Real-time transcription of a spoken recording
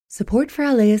Support for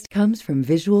LAist comes from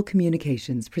Visual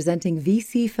Communications, presenting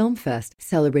VC Film Fest,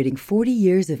 celebrating 40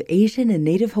 years of Asian and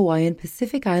Native Hawaiian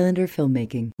Pacific Islander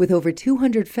filmmaking, with over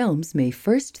 200 films May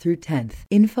 1st through 10th.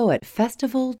 Info at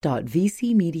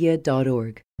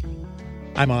festival.vcmedia.org.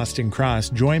 I'm Austin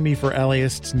Cross. Join me for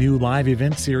LAist's new live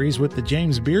event series with the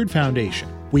James Beard Foundation.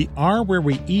 We Are Where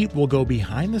We Eat will go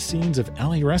behind the scenes of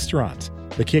LA restaurants.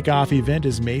 The kickoff event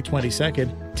is May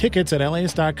 22nd. Tickets at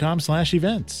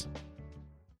laist.com/events.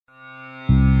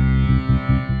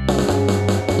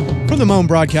 From the Moan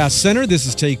Broadcast Center, this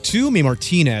is Take Two. Me,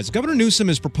 Martinez. Governor Newsom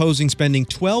is proposing spending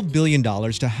 $12 billion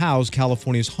to house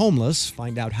California's homeless.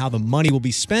 Find out how the money will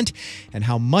be spent and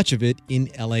how much of it in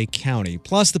L.A. County.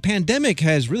 Plus, the pandemic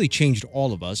has really changed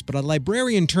all of us, but a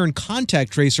librarian turned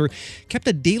contact tracer kept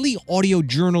a daily audio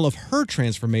journal of her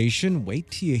transformation. Wait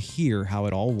till you hear how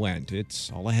it all went. It's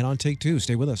all ahead on Take Two.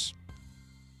 Stay with us.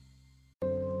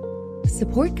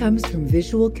 Support comes from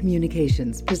Visual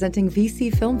Communications, presenting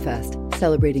VC Film Fest,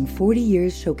 celebrating 40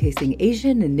 years showcasing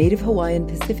Asian and Native Hawaiian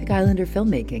Pacific Islander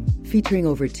filmmaking, featuring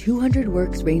over 200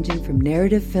 works ranging from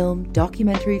narrative film,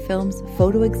 documentary films,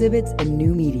 photo exhibits, and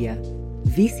new media.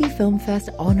 VC Film Fest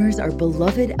honors our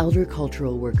beloved elder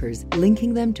cultural workers,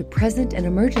 linking them to present and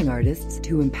emerging artists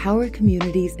to empower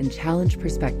communities and challenge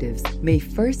perspectives. May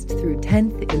 1st through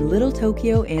 10th in Little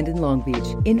Tokyo and in Long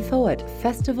Beach. Info at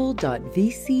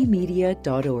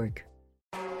festival.vcmedia.org.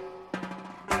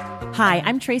 Hi,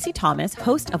 I'm Tracy Thomas,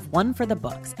 host of One for the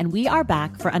Books, and we are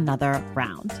back for another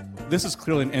round. This is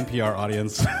clearly an NPR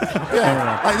audience.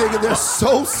 Yeah, I think they're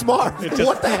so smart.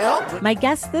 What the hell? My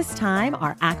guests this time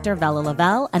are actor Vella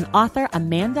Lavelle and author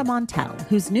Amanda Montell,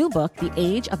 whose new book, The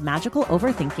Age of Magical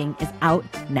Overthinking, is out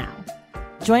now.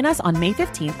 Join us on May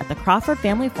 15th at the Crawford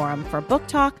Family Forum for book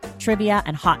talk, trivia,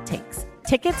 and hot takes.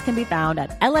 Tickets can be found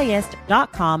at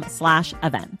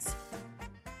laist.com/events.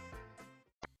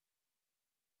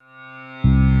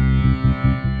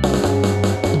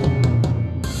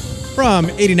 From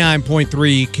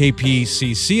 89.3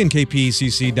 KPCC and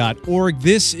kpcc.org,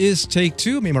 this is Take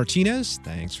Two. May Martinez,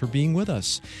 thanks for being with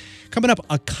us. Coming up,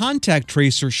 a contact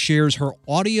tracer shares her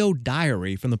audio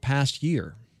diary from the past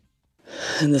year.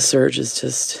 And the surge is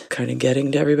just kind of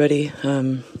getting to everybody.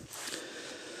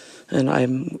 And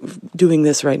I'm doing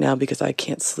this right now because I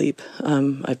can't sleep.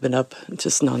 I've been up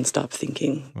just nonstop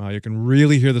thinking. Wow, you can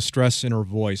really hear the stress in her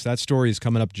voice. That story is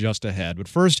coming up just ahead. But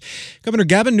first, Governor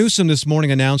Gavin Newsom this morning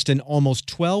announced an almost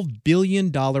 $12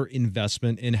 billion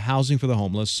investment in housing for the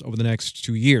homeless over the next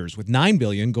 2 years, with $9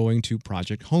 billion going to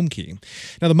Project Homekey.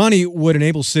 Now, the money would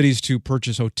enable cities to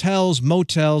purchase hotels,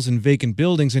 motels, and vacant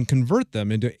buildings and convert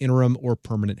them into interim or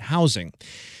permanent housing.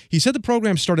 He said the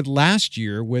program started last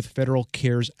year with federal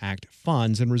CARES Act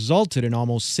funds and resulted in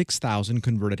almost 6,000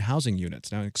 converted housing units.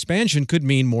 Now, expansion could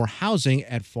mean more housing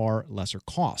at far lesser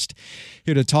cost.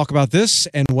 Here to talk about this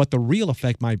and what the real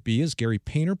effect might be is Gary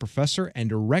Painter, professor and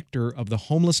director of the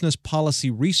Homelessness Policy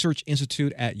Research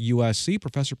Institute at USC.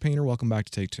 Professor Painter, welcome back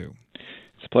to Take Two.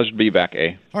 It's a pleasure to be back,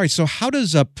 A. All right, so how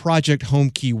does Project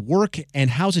Homekey work,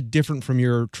 and how is it different from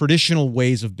your traditional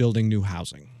ways of building new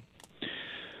housing?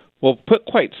 Well, put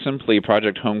quite simply,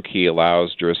 Project Homekey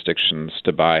allows jurisdictions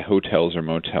to buy hotels or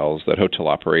motels that hotel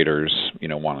operators,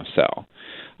 want to sell.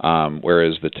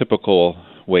 Whereas the typical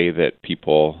way that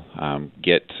people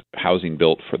get housing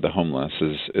built for the homeless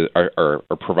or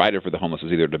provided for the homeless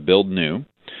is either to build new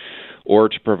or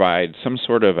to provide some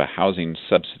sort of a housing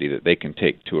subsidy that they can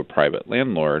take to a private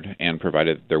landlord, and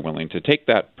provided they're willing to take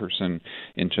that person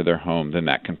into their home, then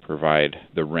that can provide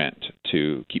the rent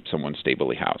to keep someone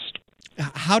stably housed.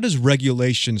 How does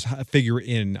regulations figure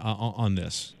in on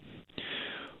this?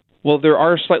 Well, there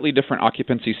are slightly different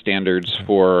occupancy standards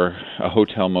for a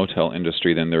hotel-motel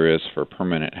industry than there is for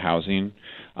permanent housing.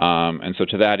 And so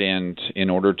to that end, in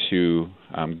order to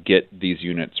get these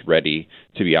units ready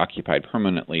to be occupied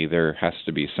permanently, there has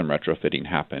to be some retrofitting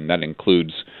happen. That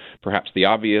includes perhaps the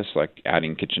obvious, like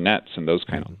adding kitchenettes and those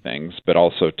kinds of things, but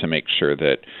also to make sure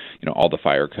that all the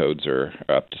fire codes are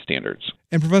up to standards.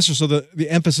 And Professor, so the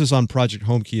emphasis on Project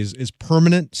Homekey is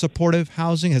permanent supportive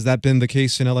housing. Has that been the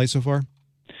case in LA so far?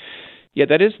 Yeah,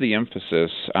 that is the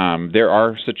emphasis. There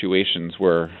are situations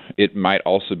where it might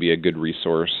also be a good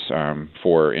resource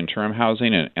for interim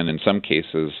housing, and in some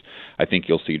cases, I think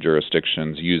you'll see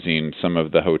jurisdictions using some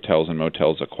of the hotels and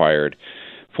motels acquired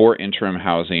for interim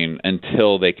housing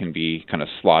until they can be kind of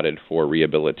slotted for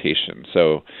rehabilitation.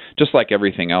 So just like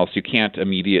everything else, you can't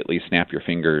immediately snap your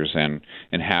fingers and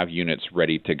have units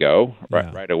ready to go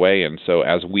right away. And so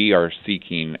as we are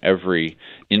seeking every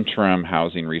interim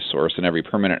housing resource and every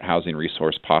permanent housing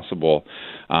resource possible,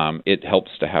 it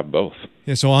helps to have both.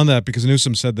 Yeah, so on that, because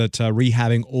Newsom said that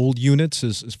rehabbing old units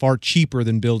is far cheaper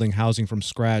than building housing from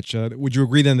scratch, would you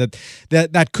agree then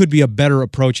that could be a better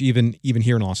approach even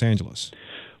here in Los Angeles?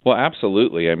 Well,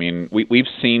 absolutely. I mean, we've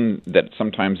seen that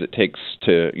sometimes it takes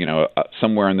to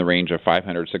somewhere in the range of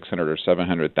 $500,000, $600,000, or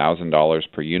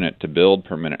 $700,000 per unit to build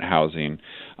permanent housing,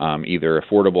 either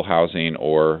affordable housing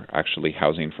or actually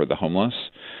housing for the homeless.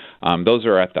 Those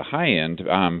are at the high end,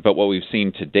 but what we've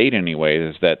seen to date anyway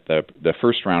is that the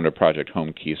first round of Project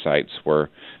Home Key sites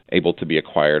were able to be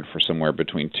acquired for somewhere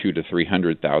between $200,000 to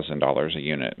 $300,000 a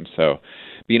unit. And so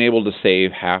being able to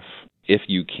save half, if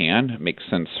you can, makes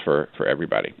sense for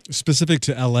everybody. Specific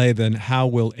to LA, then, how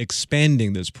will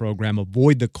expanding this program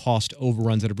avoid the cost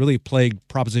overruns that have really plagued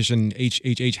Proposition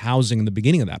HHH housing in the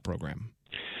beginning of that program?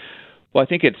 Well, I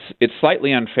think it's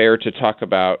slightly unfair to talk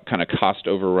about kind of cost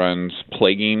overruns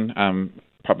plaguing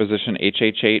Proposition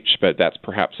HHH, but that's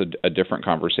perhaps a different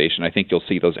conversation. I think you'll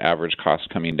see those average costs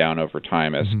coming down over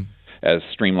time as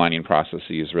streamlining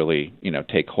processes really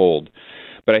take hold.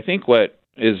 But I think what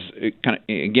is kind of,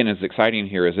 again, is exciting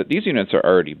here is that these units are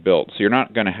already built, so you're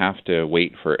not going to have to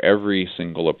wait for every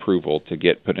single approval to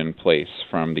get put in place,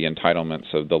 from the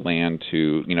entitlements of the land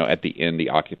to, at the end, the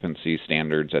occupancy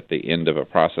standards at the end of a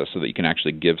process, so that you can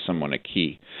actually give someone a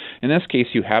key. In this case,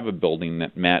 you have a building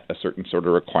that met a certain sort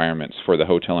of requirements for the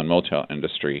hotel and motel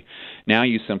industry. Now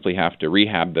you simply have to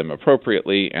rehab them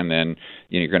appropriately, and then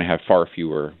you're going to have far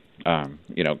fewer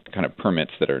kind of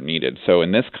permits that are needed. So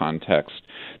in this context,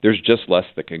 there's just less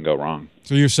that can go wrong.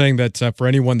 So you're saying that for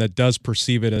anyone that does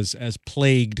perceive it as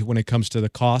plagued when it comes to the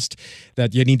cost,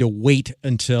 that you need to wait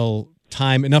until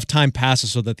enough time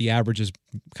passes so that the averages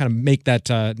kind of make that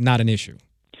not an issue.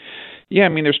 Yeah, I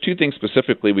mean, there's two things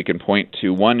specifically we can point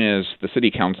to. One is the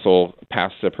City Council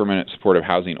passed a permanent supportive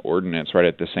housing ordinance right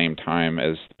at the same time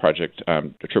as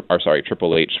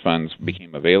Triple H funds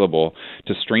became available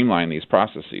to streamline these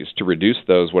processes, to reduce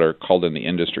those what are called in the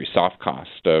industry soft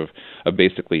cost of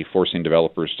basically forcing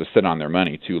developers to sit on their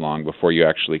money too long before you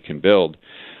actually can build.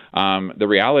 The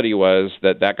reality was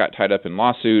that got tied up in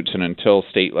lawsuits, and until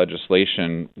state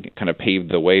legislation kind of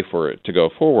paved the way for it to go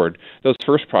forward, those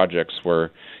first projects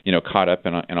were, caught up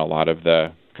in a lot of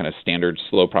the kind of standard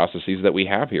slow processes that we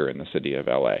have here in the city of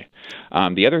LA.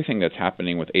 The other thing that's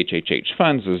happening with HHH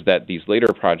funds is that these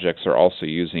later projects are also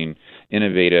using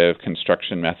innovative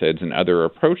construction methods and other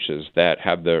approaches that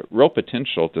have the real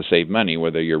potential to save money,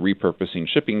 whether you're repurposing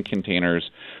shipping containers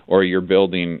or you're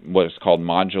building what is called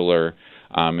modular,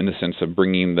 in the sense of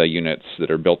bringing the units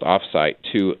that are built off-site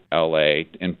to LA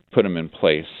and put them in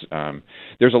place.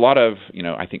 There's a lot of,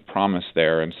 I think, promise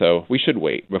there, and so we should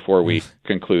wait before we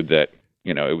conclude that,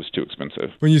 it was too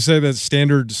expensive. When you say that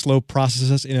standard slow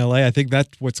processes in LA, I think that's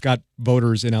what's got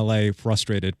voters in LA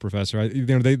frustrated, Professor.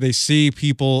 They see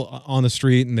people on the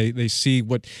street and they see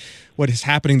what is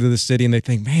happening to the city, and they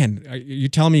think, man, are you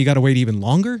telling me you got to wait even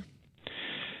longer?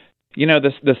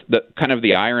 The kind of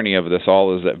the irony of this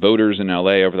all is that voters in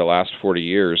LA over the last 40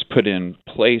 years put in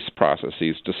place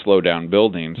processes to slow down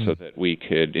building so that we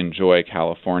could enjoy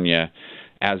California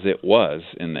as it was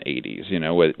in the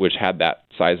 80s, which had that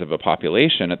size of a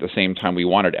population. At the same time, we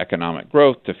wanted economic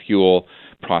growth to fuel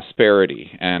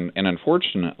prosperity. And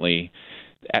unfortunately,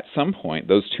 at some point,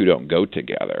 those two don't go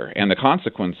together. And the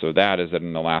consequence of that is that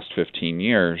in the last 15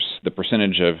 years, the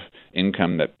percentage of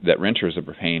income that renters are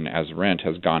paying as rent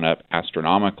has gone up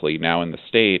astronomically. Now in the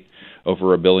state, over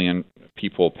 1 billion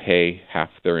people pay half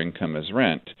their income as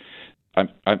rent.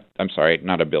 I'm sorry,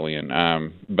 not 1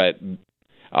 billion, but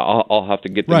I'll have to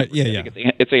get the right. Yeah.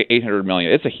 It's 800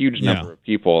 million. It's a huge number of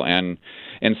people, and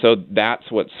so that's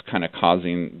what's kind of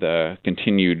causing the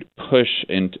continued push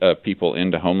people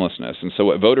into homelessness. And so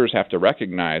what voters have to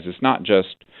recognize is not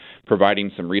just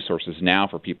providing some resources now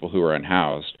for people who are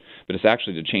unhoused, but it's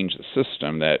actually to change the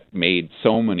system that made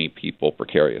so many people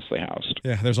precariously housed.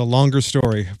 Yeah, there's a longer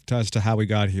story as to how we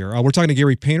got here. We're talking to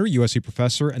Gary Painter, USC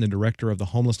professor and the director of the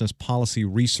Homelessness Policy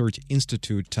Research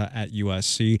Institute at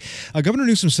USC. Governor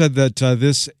Newsom said that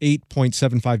this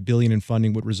 $8.75 billion in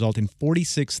funding would result in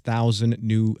 46,000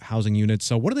 new housing units.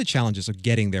 So what are the challenges of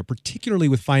getting there, particularly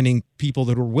with finding people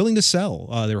that are willing to sell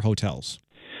their hotels?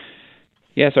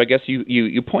 Yeah, so I guess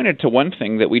you pointed to one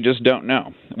thing that we just don't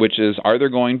know, which is, are there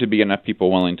going to be enough people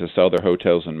willing to sell their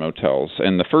hotels and motels?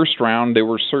 In the first round, there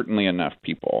were certainly enough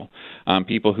people,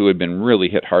 people who had been really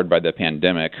hit hard by the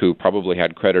pandemic, who probably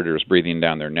had creditors breathing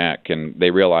down their neck, and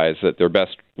they realized that their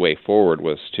best way forward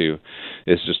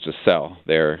is just to sell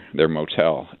their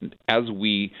motel. As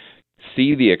we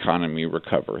see the economy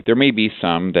recover, there may be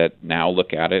some that now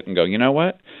look at it and go, you know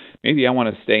what? Maybe I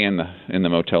want to stay in the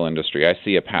motel industry. I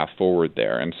see a path forward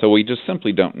there. And so we just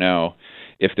simply don't know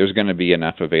if there's going to be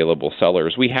enough available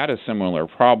sellers. We had a similar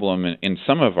problem in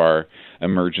some of our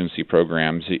emergency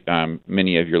programs.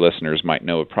 Many of your listeners might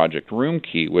know of Project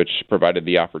Roomkey, which provided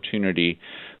the opportunity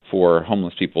for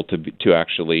homeless people to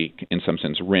actually, in some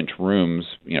sense, rent rooms,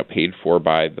 paid for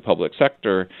by the public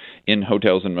sector in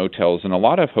hotels and motels. And a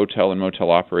lot of hotel and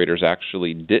motel operators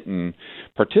actually didn't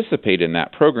participate in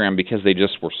that program because they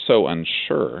just were so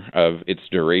unsure of its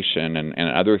duration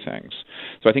and other things.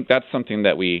 So I think that's something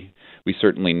that we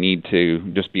certainly need to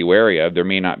just be wary of. There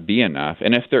may not be enough.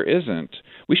 And if there isn't,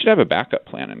 we should have a backup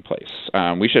plan in place.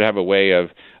 We should have a way of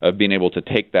being able to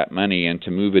take that money and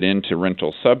to move it into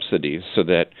rental subsidies so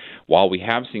that while we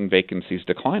have seen vacancies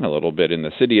decline a little bit in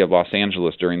the city of Los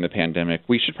Angeles during the pandemic,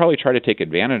 we should probably try to take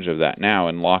advantage of that now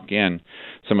and lock in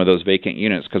some of those vacant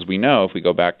units, because we know if we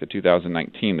go back to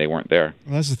 2019, they weren't there.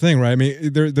 Well, that's the thing, right? I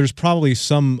mean, there's probably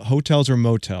some hotels or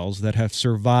motels that have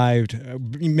survived,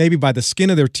 maybe by the skin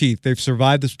of their teeth. They've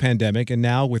survived this pandemic, and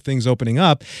now with things opening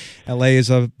up, LA is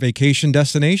a vacation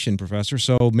destination, Professor.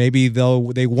 So maybe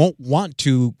they won't want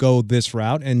to go this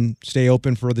route and stay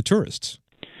open for the tourists.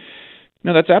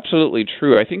 No, that's absolutely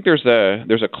true. I think there's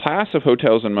a class of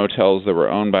hotels and motels that were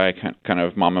owned by kind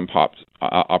of mom and pop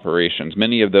operations.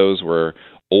 Many of those were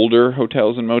older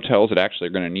hotels and motels that actually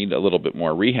are going to need a little bit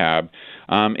more rehab.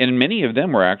 And many of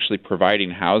them were actually providing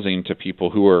housing to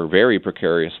people who were very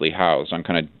precariously housed on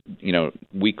kind of,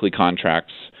 weekly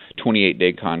contracts,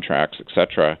 28-day contracts, et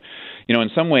cetera. In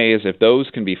some ways, if those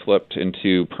can be flipped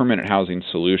into permanent housing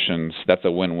solutions, that's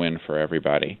a win-win for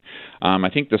everybody. I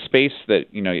think the space that,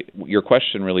 your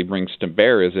question really brings to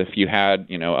bear is if you had,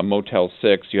 a Motel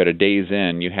 6, you had a Days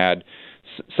Inn, you had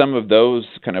some of those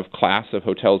kind of class of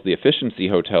hotels, the efficiency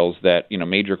hotels that,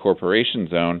 major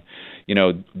corporations own,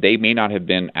 they may not have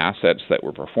been assets that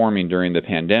were performing during the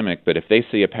pandemic, but if they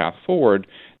see a path forward,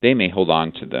 they may hold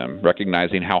on to them,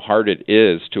 recognizing how hard it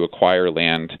is to acquire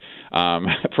land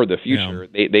for the future.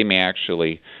 Yeah. They may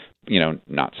actually,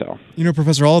 not sell.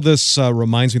 Professor, all of this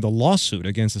reminds me of the lawsuit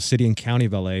against the city and county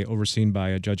of LA overseen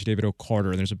by Judge David O'Carter.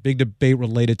 And there's a big debate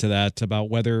related to that about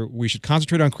whether we should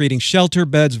concentrate on creating shelter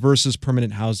beds versus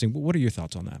permanent housing. What are your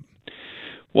thoughts on that?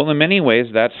 Well, in many ways,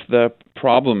 that's the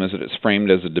problem, is that it's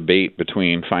framed as a debate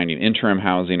between finding interim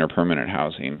housing or permanent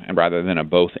housing, and rather than a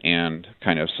both-and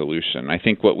kind of solution. I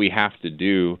think what we have to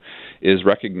do is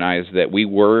recognize that we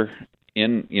were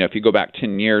in, if you go back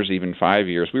 10 years, even 5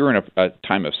 years, we were in a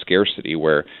time of scarcity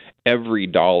where every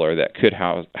dollar that could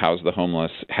house the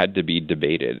homeless had to be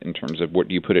debated in terms of, what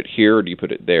do you put it here, or do you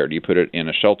put it there? Do you put it in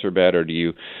a shelter bed, or do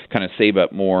you kind of save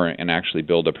up more and actually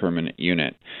build a permanent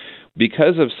unit?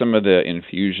 Because of some of the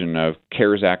infusion of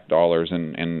CARES Act dollars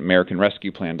and American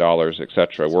Rescue Plan dollars, et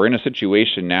cetera, we're in a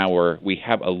situation now where we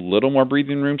have a little more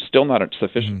breathing room, still not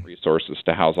sufficient resources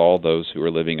to house all those who are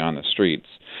living on the streets.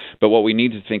 But what we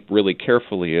need to think really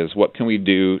carefully is, what can we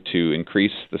do to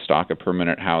increase the stock of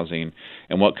permanent housing,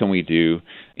 and what can we do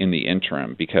in the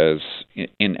interim? Because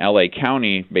in LA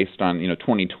County, based on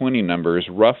 2020 numbers,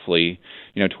 roughly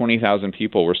 20,000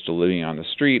 people were still living on the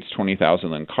streets,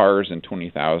 20,000 in cars, and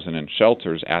 20,000 in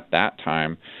shelters at that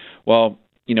time. Well,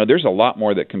 there's a lot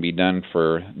more that can be done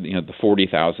for the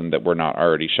 40,000 that were not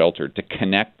already sheltered, to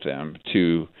connect them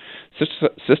to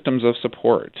systems of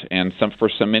support. And for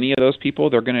so many of those people,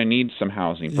 they're going to need some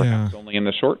housing, perhaps only in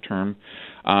the short term.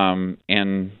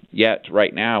 And yet,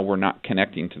 right now, we're not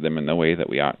connecting to them in the way that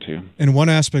we ought to. And one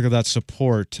aspect of that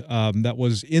support that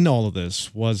was in all of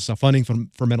this was funding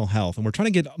for mental health. And we're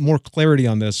trying to get more clarity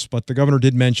on this, but the governor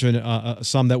did mention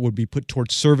some that would be put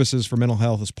towards services for mental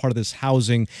health as part of this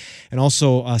housing, and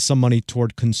also some money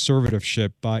toward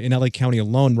conservatorship. In LA County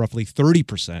alone, roughly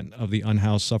 30% of the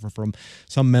unhoused suffer from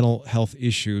some mental health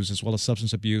issues as well as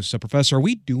substance abuse. So, Professor, are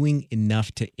we doing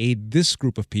enough to aid this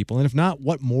group of people? And if not,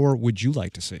 what more would you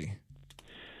like to see?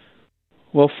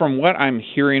 Well, from what I'm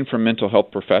hearing from mental health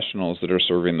professionals that are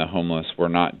serving the homeless, we're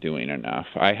not doing enough.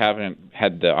 I haven't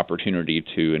had the opportunity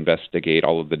to investigate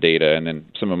all of the data, and then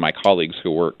some of my colleagues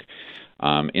who work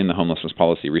in the Homelessness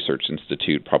Policy Research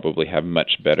Institute probably have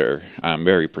much better,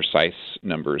 very precise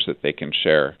numbers that they can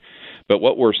share. But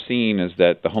what we're seeing is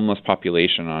that the homeless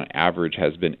population on average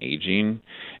has been aging,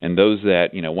 and those that,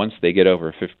 once they get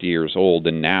over 50 years old,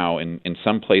 and now in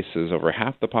some places over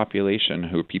half the population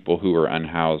who are people who are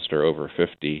unhoused are over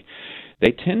 50,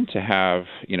 they tend to have,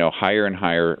 higher and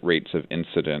higher rates of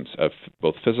incidence of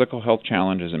both physical health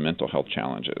challenges and mental health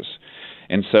challenges.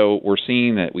 And so we're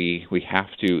seeing that we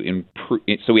have to improve.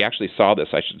 So we actually saw this,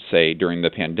 I should say, during the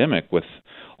pandemic with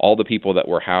all the people that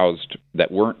were housed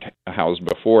that weren't housed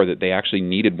before, that they actually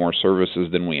needed more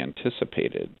services than we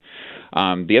anticipated.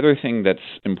 The other thing that's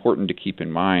important to keep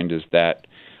in mind is that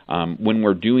when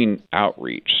we're doing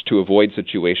outreach to avoid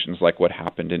situations like what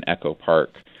happened in Echo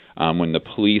Park, when the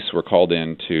police were called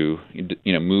in to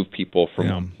move people from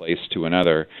one place to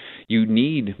another, you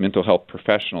need mental health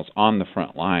professionals on the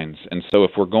front lines. And so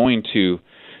if we're going to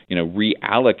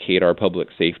reallocate our public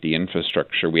safety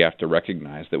infrastructure, we have to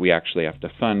recognize that we actually have to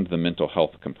fund the mental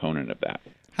health component of that.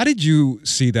 How did you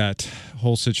see that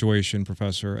whole situation,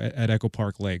 Professor, at Echo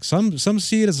Park Lake? Some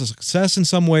see it as a success in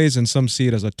some ways, and some see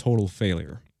it as a total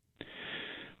failure.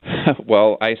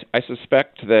 Well, I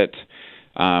suspect that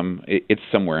it's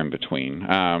somewhere in between.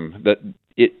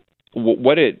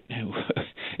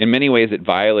 In many ways, it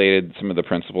violated some of the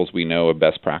principles we know of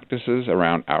best practices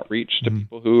around outreach to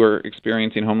people who are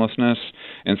experiencing homelessness.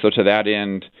 And so to that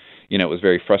end, it was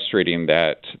very frustrating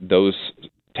that those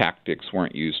tactics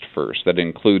weren't used first. That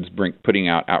includes putting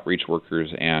out outreach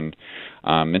workers and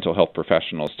mental health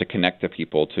professionals to connect to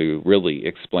people to really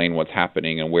explain what's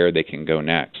happening and where they can go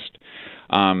next.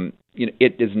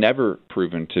 It is never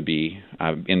proven to be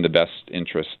in the best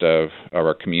interest of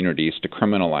our communities to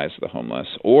criminalize the homeless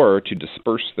or to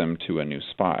disperse them to a new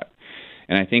spot.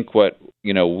 And I think what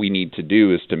we need to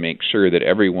do is to make sure that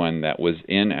everyone that was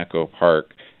in Echo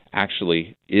Park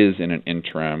actually is in an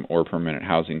interim or permanent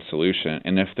housing solution.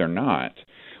 And if they're not,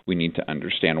 we need to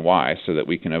understand why so that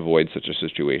we can avoid such a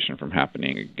situation from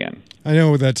happening again. I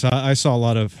know that I saw a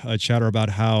lot of chatter about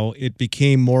how it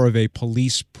became more of a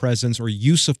police presence or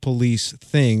use of police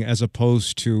thing as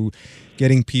opposed to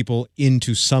getting people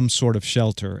into some sort of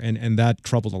shelter, and that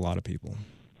troubled a lot of people.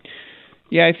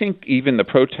 Yeah, I think even the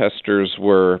protesters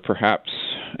were perhaps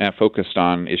focused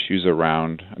on issues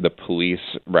around the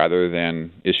police rather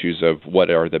than issues of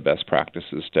what are the best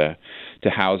practices to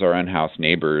house our unhoused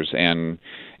neighbors. And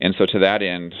so to that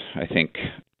end, I think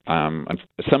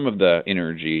some of the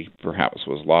energy perhaps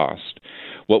was lost.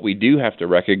 What we do have to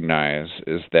recognize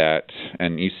is that,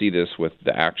 and you see this with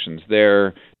the actions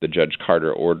there, the Judge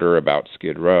Carter order about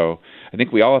Skid Row, I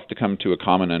think we all have to come to a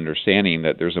common understanding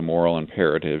that there's a moral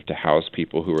imperative to house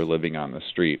people who are living on the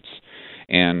streets.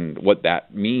 And what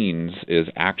that means is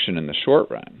action in the short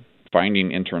run,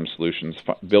 finding interim solutions,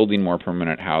 building more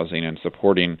permanent housing, and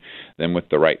supporting them with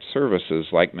the right services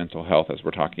like mental health, as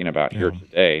we're talking about here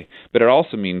today. But it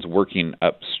also means working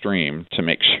upstream to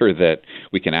make sure that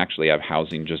we can actually have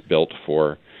housing just built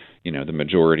for the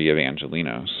majority of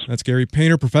Angelenos. That's Gary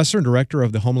Painter, Professor and Director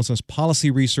of the Homelessness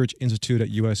Policy Research Institute at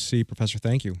USC. Professor,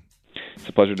 thank you. It's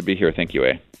a pleasure to be here. Thank you,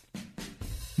 A.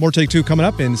 More Take Two coming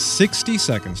up in 60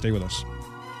 seconds. Stay with us.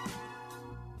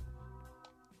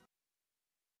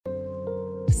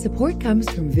 Support comes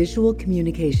from Visual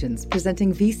Communications,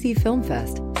 presenting VC Film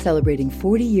Fest, celebrating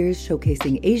 40 years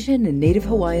showcasing Asian and Native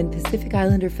Hawaiian Pacific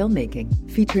Islander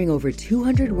filmmaking, featuring over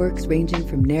 200 works ranging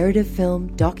from narrative film,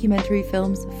 documentary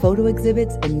films, photo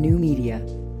exhibits, and new media.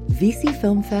 VC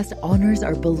Film Fest honors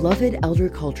our beloved elder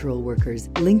cultural workers,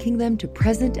 linking them to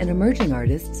present and emerging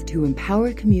artists to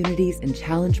empower communities and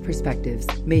challenge perspectives.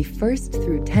 May 1st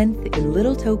through 10th in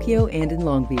Little Tokyo and in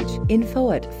Long Beach.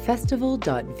 Info at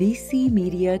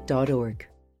festival.vcmedia.org.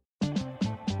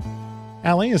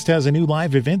 LAist has a new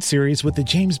live event series with the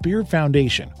James Beard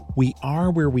Foundation. We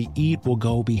Are Where We Eat will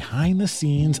go behind the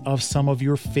scenes of some of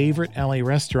your favorite LA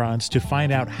restaurants to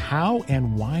find out how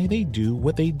and why they do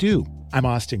what they do. I'm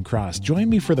Austin Cross. Join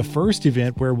me for the first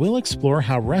event where we'll explore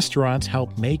how restaurants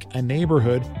help make a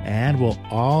neighborhood, and we'll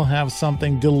all have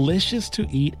something delicious to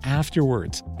eat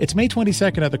afterwards. It's May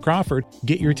 22nd at the Crawford.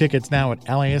 Get your tickets now at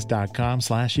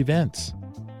LAist.com/events.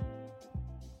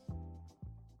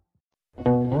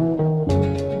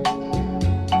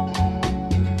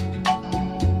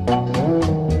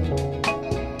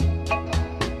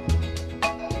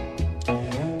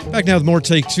 Back now with more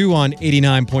Take Two on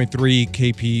 89.3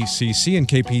 KPCC and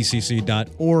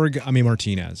kpcc.org. I'm A.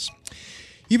 Martinez.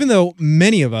 Even though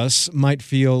many of us might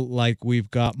feel like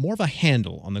we've got more of a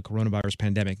handle on the coronavirus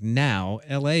pandemic now,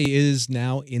 LA is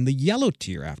now in the yellow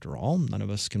tier after all. None of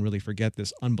us can really forget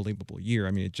this unbelievable year.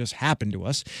 I mean, it just happened to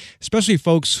us, especially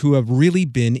folks who have really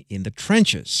been in the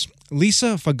trenches.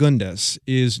 Lisa Fagundes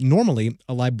is normally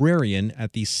a librarian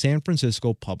at the San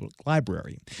Francisco Public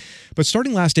Library. But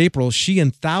starting last April, she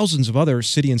and thousands of other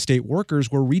city and state workers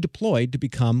were redeployed to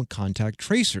become contact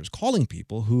tracers, calling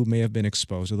people who may have been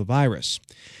exposed to the virus.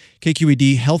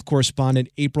 KQED health correspondent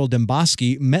April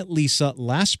Demboski met Lisa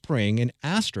last spring and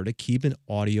asked her to keep an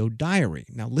audio diary.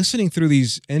 Now, listening through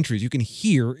these entries, you can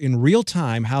hear in real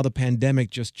time how the pandemic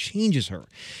just changes her,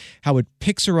 how it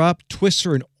picks her up, twists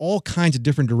her in all kinds of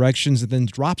different directions, and then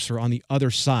drops her on the other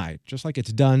side, just like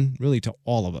it's done really to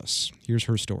all of us. Here's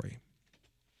her story.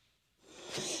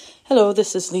 Hello,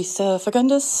 this is Lisa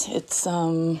Fagundes. It's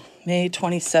May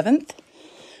 27th.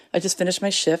 I just finished my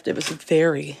shift. It was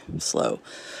very slow.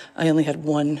 I only had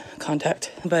one contact.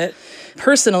 But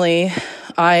personally,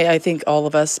 I think all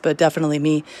of us, but definitely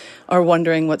me, are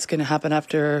wondering what's going to happen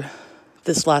after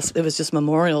this it was just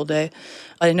Memorial Day.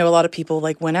 I know a lot of people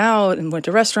went out and went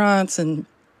to restaurants, and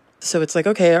so it's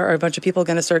okay, are a bunch of people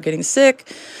going to start getting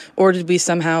sick? Or did we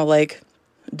somehow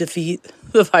defeat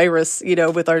the virus,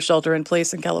 with our shelter in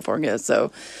place in California?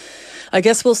 So I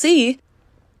guess we'll see.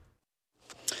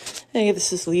 Hey,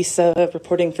 this is Lisa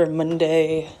reporting for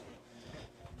Monday,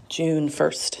 June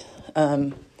 1st.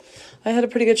 I had a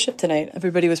pretty good shift tonight.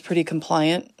 Everybody was pretty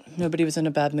compliant. Nobody was in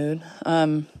a bad mood.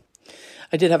 I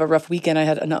did have a rough weekend. I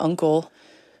had an uncle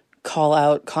call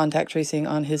out contact tracing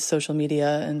on his social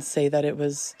media and say that it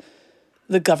was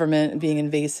the government being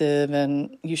invasive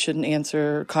and you shouldn't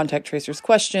answer contact tracers'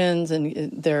 questions and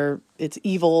it's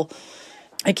evil.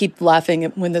 I keep laughing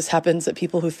when this happens at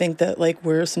people who think that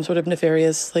we're some sort of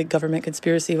nefarious government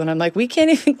conspiracy when I'm we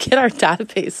can't even get our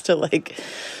database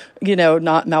to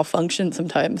not malfunction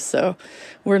sometimes. So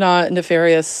we're not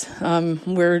nefarious.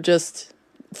 We're just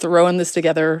throwing this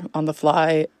together on the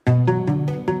fly.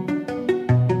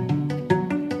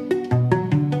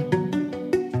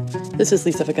 This is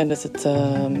Lisa Fagundes. It's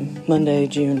Monday,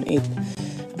 June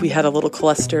 8th. We had a little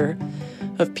cluster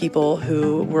of people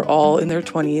who were all in their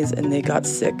 20s and they got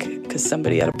sick because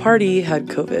somebody at a party had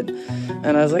COVID.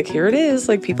 And I was here it is.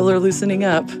 People are loosening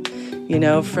up,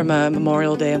 from a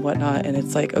Memorial Day and whatnot. And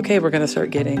it's okay, we're going to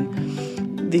start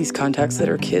getting these contacts that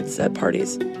are kids at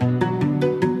parties.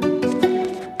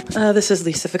 This is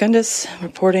Lisa Fagundes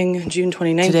reporting June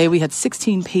 29th. Today we had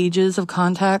 16 pages of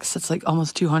contacts. That's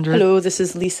almost 200. Hello, this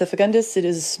is Lisa Fagundes. It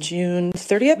is June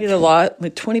 30th. We had a lot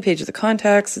with 20 pages of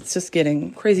contacts. It's just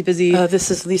getting crazy busy. This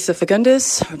is Lisa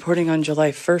Fagundes reporting on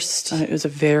July 1st. It was a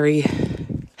very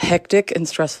hectic and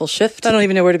stressful shift. I don't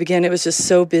even know where to begin. It was just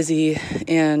so busy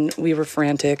and we were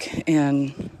frantic,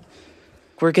 and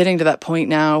we're getting to that point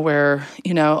now where,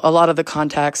 a lot of the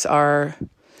contacts are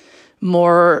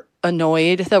more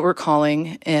annoyed that we're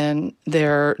calling and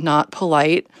they're not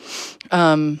polite.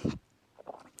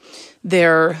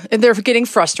 They're getting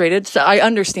frustrated. So I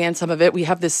understand some of it. We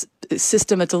have this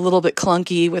system that's a little bit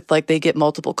clunky with they get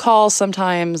multiple calls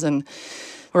sometimes, and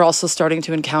we're also starting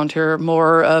to encounter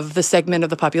more of the segment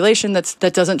of the population that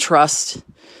doesn't trust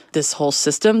this whole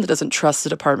system, that doesn't trust the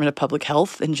Department of Public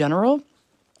Health in general.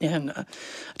 And I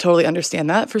totally understand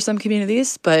that for some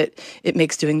communities, but it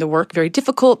makes doing the work very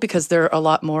difficult because they're a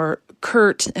lot more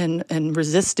curt and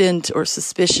resistant or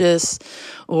suspicious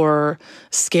or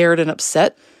scared and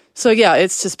upset. So yeah,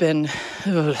 it's just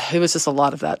it was just a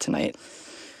lot of that tonight.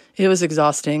 It was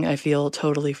exhausting. I feel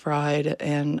totally fried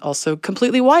and also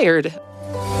completely wired.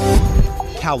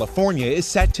 California is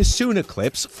set to soon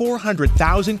eclipse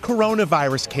 400,000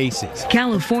 coronavirus cases.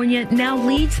 California now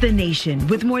leads the nation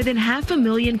with more than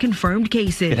 500,000 confirmed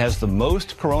cases. It has the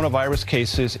most coronavirus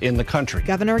cases in the country.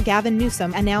 Governor Gavin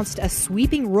Newsom announced a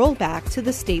sweeping rollback to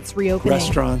the state's reopening.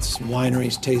 Restaurants,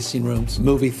 wineries, tasting rooms,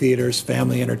 movie theaters,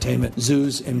 family entertainment,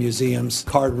 zoos and museums,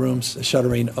 card rooms,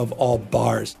 shuttering of all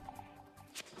bars.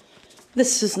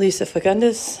 This is Lisa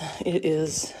Fagundes. It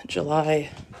is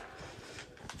July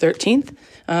 13th.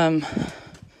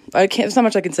 There's not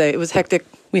much I can say. It was hectic.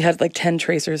 We had 10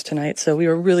 tracers tonight, so we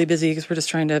were really busy because we're just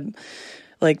trying to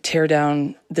tear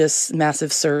down this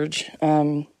massive surge.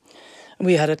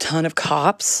 We had a ton of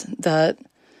cops that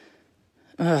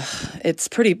it's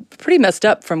pretty messed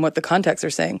up from what the contacts are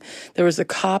saying. There was a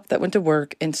cop that went to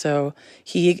work, and so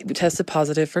he tested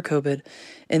positive for COVID,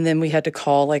 and then we had to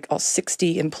call all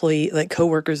 60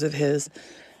 coworkers of his.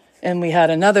 And we had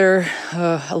a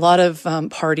lot of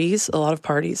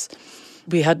parties.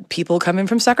 We had people coming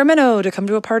from Sacramento to come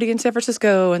to a party in San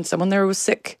Francisco, and someone there was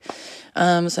sick.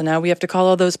 So now we have to call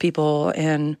all those people.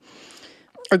 And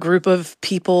a group of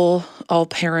people, all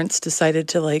parents, decided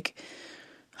to like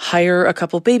hire a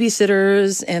couple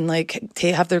babysitters and like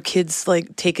have their kids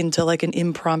like taken to like an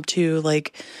impromptu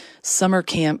like summer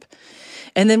camp.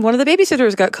 And then one of the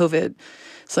babysitters got COVID.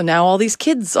 So now all these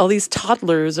kids, all these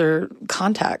toddlers are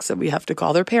contacts that we have to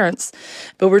call their parents.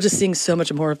 But we're just seeing so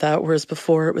much more of that. Whereas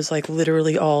before it was like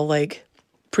literally all like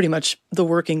pretty much the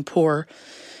working poor.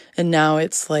 And now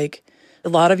it's like a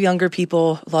lot of younger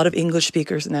people, a lot of English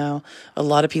speakers now, a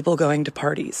lot of people going to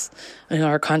parties. And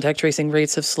our contact tracing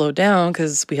rates have slowed down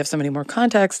because we have so many more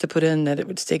contacts to put in that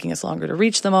it's taking us longer to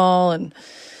reach them all. And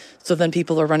so then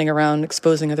people are running around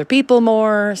exposing other people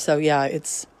more. So yeah,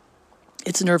 it's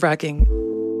nerve-wracking.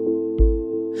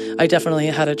 I definitely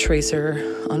had a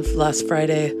tracer on last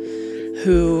Friday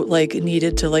who like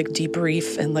needed to like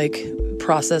debrief and like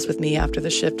process with me after the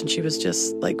shift, and she was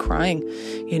just like crying,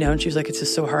 you know, and she was like, it's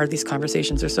just so hard, these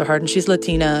conversations are so hard. And she's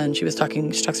Latina, and she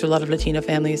talks to a lot of Latinx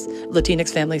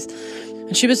families,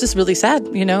 and she was just really sad,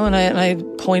 you know. And I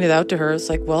pointed out to her, it's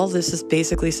like, well, this is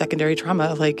basically secondary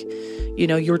trauma. Like, you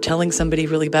know, you're telling somebody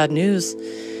really bad news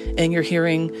and you're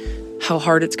hearing how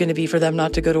hard it's going to be for them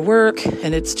not to go to work,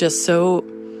 and it's just so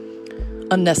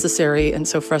unnecessary and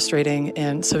so frustrating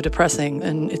and so depressing,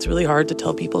 and it's really hard to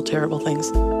tell people terrible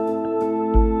things.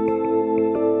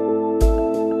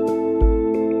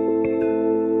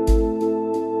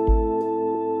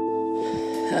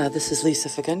 This is Lisa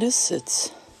Fagundes.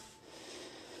 It's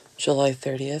July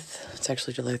 30th. It's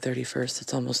actually July 31st.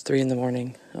 It's almost 3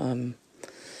 a.m.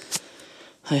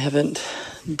 I haven't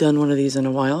done one of these in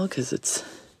a while because it's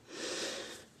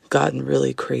gotten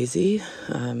really crazy.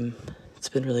 It's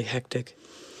been really hectic.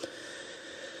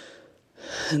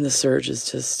 And the surge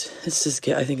is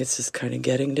I think it's just kind of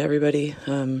getting to everybody.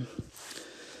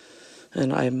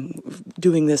 And I'm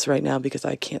doing this right now because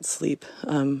I can't sleep.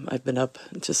 I've been up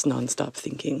just nonstop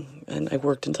thinking, and I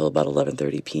worked until about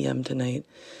 11:30 p.m. tonight.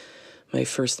 My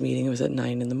first meeting was at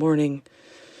 9 a.m.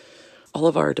 All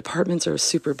of our departments are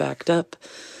super backed up.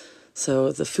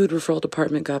 So the food referral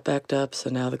department got backed up, so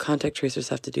now the contact tracers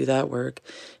have to do that work.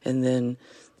 And then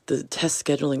the test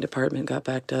scheduling department got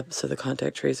backed up, so the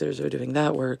contact tracers are doing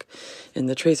that work. And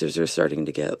the tracers are starting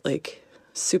to get like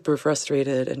super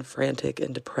frustrated and frantic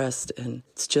and depressed, and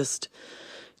it's just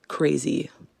crazy.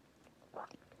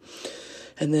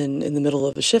 And then in the middle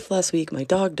of a shift last week, my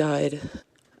dog died.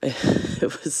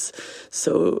 It was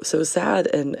so sad,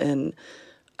 and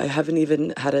I haven't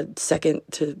even had a second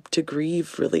to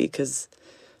grieve really because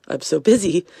I'm so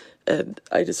busy. And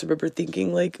I just remember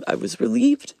thinking like I was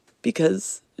relieved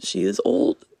because she is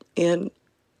old and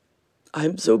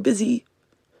I'm so busy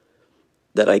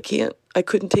that I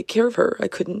couldn't take care of her. I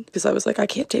couldn't, because I was like, I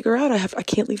can't take her out. I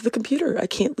can't leave the computer. I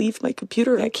can't leave my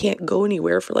computer. I can't go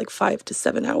anywhere for like 5 to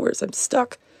 7 hours. I'm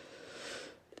stuck.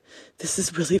 This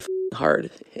is really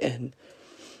hard, and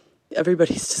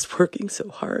everybody's just working so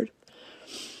hard.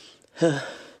 And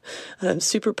I'm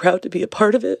super proud to be a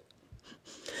part of it.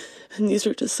 And these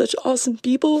are just such awesome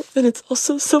people, and it's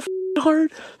also so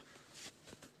hard.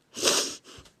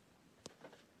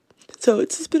 So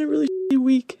it's just been a really shitty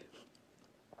week.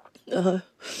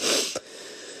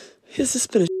 It's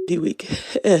just been a shitty week,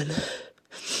 and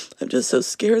I'm just so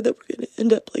scared that we're gonna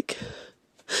end up like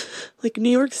New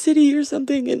York City or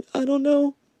something, and I don't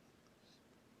know.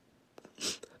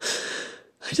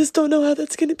 I just don't know how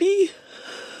that's gonna be.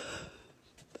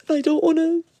 I don't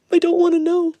wanna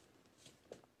know.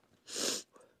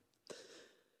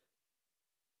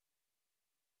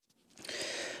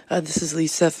 This is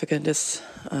Lisa Fagundes.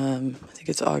 I think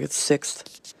it's August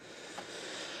 6th.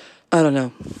 I don't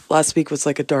know. Last week was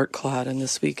like a dark cloud, and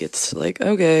this week it's like,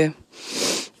 okay,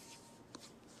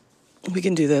 we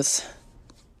can do this.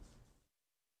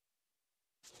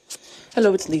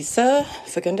 Hello, it's Lisa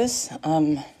Fagundes.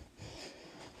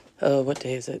 What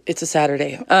day is it? It's a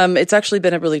Saturday. It's actually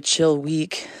been a really chill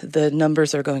week. The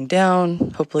numbers are going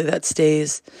down. Hopefully that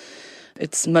stays.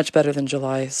 It's much better than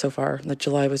July so far. Like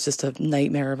July was just a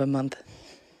nightmare of a month.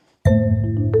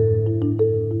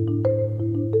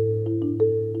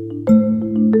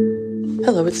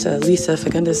 Hello, it's Lisa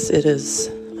Fagundes. It is,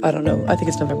 I don't know, I think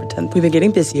it's November 10th. We've been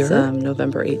getting busier. It's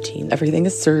November 18th. Everything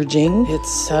is surging.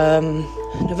 It's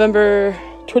November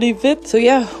 25th. So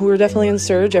yeah, we're definitely in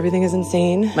surge. Everything is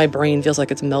insane. My brain feels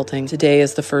like it's melting. Today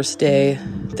is the first day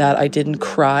that I didn't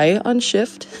cry on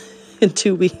shift in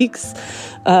 2 weeks.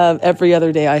 Every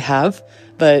other day I have.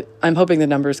 But I'm hoping the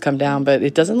numbers come down, but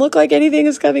it doesn't look like anything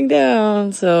is coming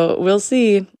down, so we'll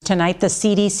see. Tonight, the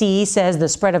CDC says the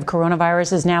spread of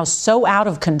coronavirus is now so out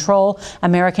of control,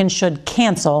 Americans should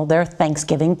cancel their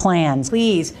Thanksgiving plans.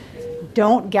 Please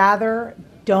don't gather.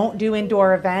 don't do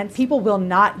indoor events, people will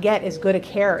not get as good a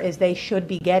care as they should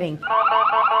be getting.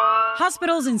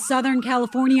 Hospitals in Southern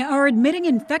California are admitting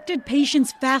infected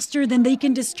patients faster than they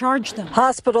can discharge them.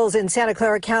 Hospitals in Santa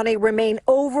Clara County remain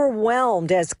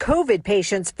overwhelmed as COVID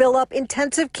patients fill up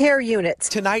intensive care units.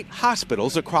 Tonight,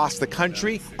 hospitals across the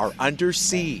country are under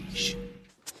siege.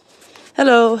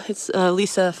 Hello, it's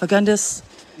Lisa Fagundis.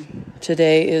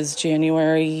 Today is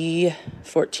January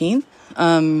 14th.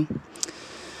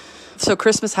 So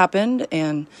Christmas happened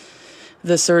and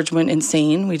the surge went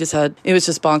insane. It was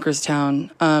just bonkers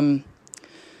town.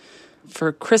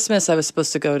 For Christmas, I was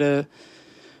supposed to go to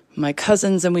my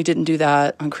cousins and we didn't do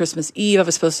that. On Christmas Eve, I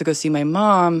was supposed to go see my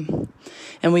mom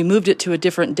and we moved it to a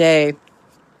different day.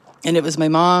 And it was my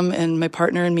mom and my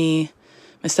partner and me,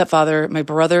 my stepfather, my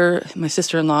brother, my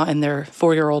sister-in-law, and their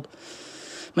 4-year-old,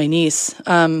 my niece.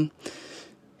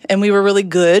 And we were really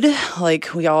good.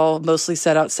 Like, we all mostly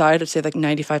sat outside, I'd say like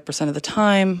 95% of the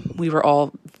time. We were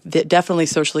all definitely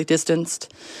socially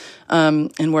distanced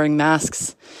and wearing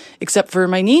masks, except for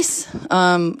my niece.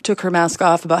 Took her mask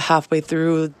off about halfway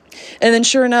through. And then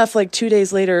sure enough, like 2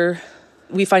 days later,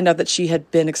 we find out that she had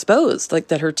been exposed, like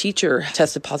that her teacher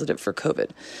tested positive for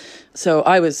COVID. So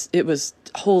it was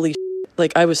holy shit.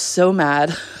 Like, I was so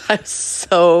mad. I was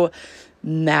so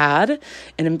mad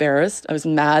and embarrassed. I was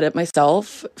mad at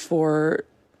myself for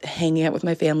hanging out with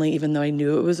my family, even though I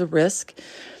knew it was a risk.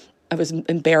 I was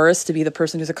embarrassed to be the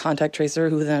person who's a contact tracer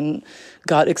who then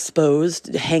got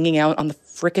exposed hanging out on the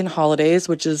frickin' holidays,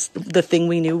 which is the thing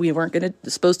we knew we weren't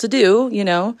supposed to do, you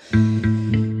know?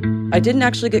 I didn't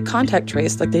actually get contact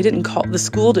traced. Like, the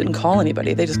school didn't call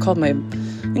anybody. They just called my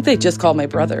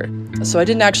brother. So I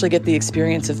didn't actually get the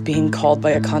experience of being called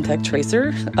by a contact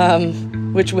tracer,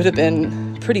 which would have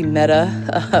been pretty meta.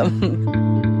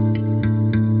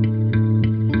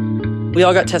 We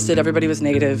all got tested. Everybody was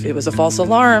negative. It was a false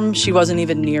alarm. She wasn't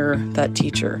even near that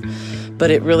teacher.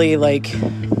 But it really, like, I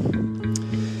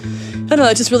don't know,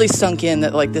 it just really sunk in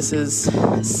that, like, this is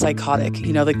psychotic.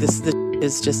 You know, like, this is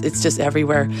it's just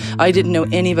everywhere. I didn't know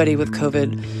anybody with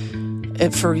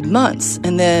COVID for months.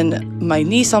 And then my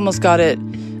niece almost got it.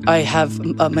 I have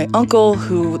my uncle,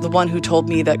 the one who told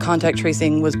me that contact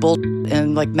tracing was bullshit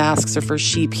and like masks are for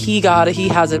sheep. He got it. He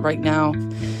has it right now.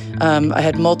 I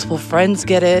had multiple friends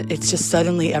get it. It's just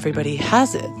suddenly everybody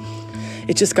has it.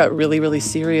 It just got really, really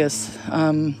serious.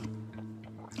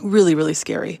 Really, really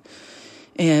scary.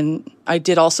 And I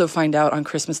did also find out on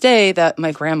Christmas Day that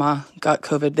my grandma got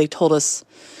COVID. They told us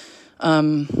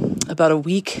about a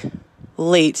week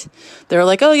late. They were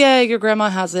like, "Oh yeah, your grandma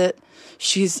has it.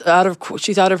 She's out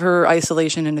of her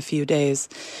isolation in a few days,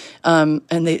 and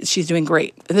she's doing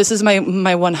great." And this is my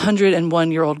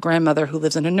 101-year-old grandmother who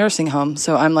lives in a nursing home.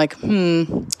 So I'm like,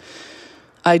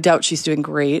 I doubt she's doing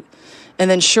great.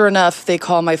 And then sure enough, they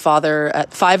call my father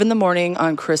at 5 a.m.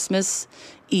 on Christmas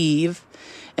Eve,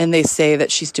 and they say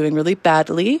that she's doing really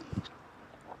badly.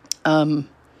 And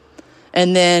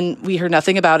then we heard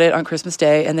nothing about it on Christmas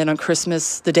Day, and then on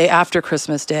the day after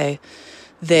Christmas Day,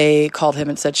 they called him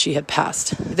and said she had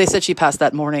passed. They said she passed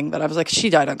that morning, but I was like,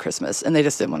 she died on Christmas, and they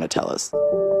just didn't want to tell us.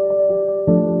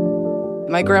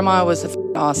 My grandma was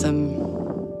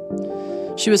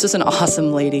she was just an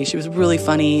awesome lady. She was really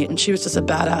funny, and she was just a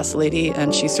badass lady,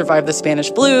 and she survived the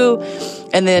Spanish flu,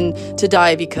 and then to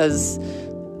die because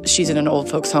she's in an old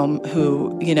folks home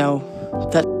who, you know,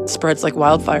 that spreads like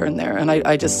wildfire in there. And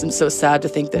I just am so sad to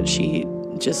think that she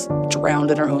just drowned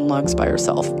in her own lungs by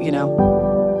herself, you know.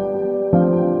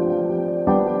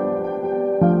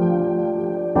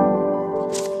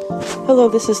 Hello,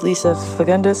 this is Lisa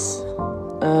Fagundis.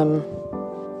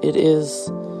 It is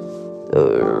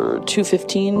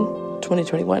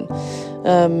 2/15/2021.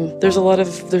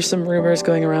 There's some rumors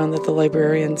going around that the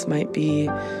librarians might be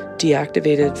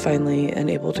deactivated finally and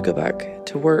able to go back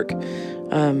to work.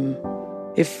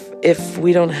 If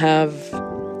we don't have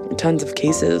tons of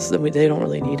cases, then they don't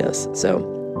really need us. So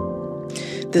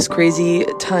this crazy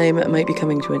time might be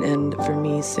coming to an end for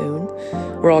me soon.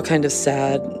 We're all kind of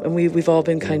sad, and we've all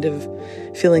been kind of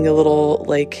feeling a little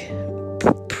like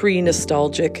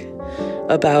pre-nostalgic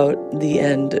about the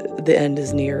end. The end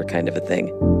is near, kind of a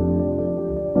thing.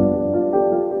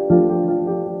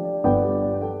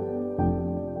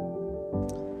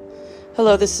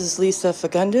 Hello, this is Lisa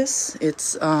Fagundis.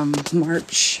 It's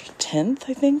March 10th,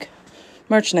 I think.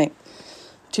 March 9th,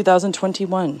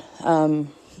 2021.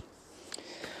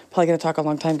 Probably going to talk a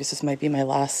long time because this might be my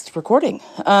last recording.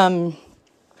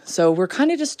 So we're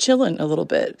kind of just chilling a little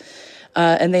bit.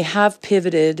 And they have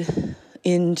pivoted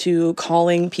into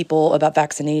calling people about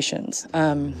vaccinations.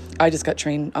 I just got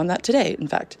trained on that today, in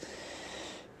fact.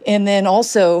 And then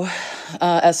also,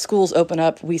 as schools open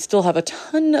up, we still have a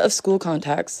ton of school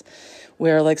contacts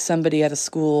where like somebody at a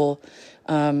school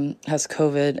has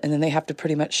COVID, and then they have to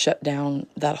pretty much shut down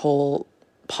that whole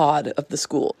pod of the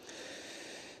school.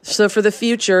 So for the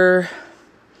future,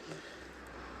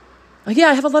 yeah,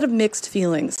 I have a lot of mixed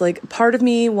feelings. Like, part of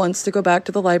me wants to go back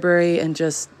to the library and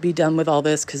just be done with all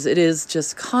this, because it is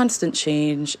just constant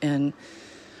change, and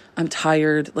I'm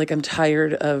tired. Like, I'm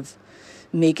tired of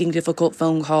making difficult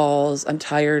phone calls. I'm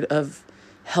tired of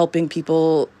helping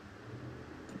people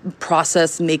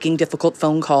process making difficult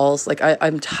phone calls. Like,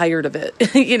 I'm tired of it,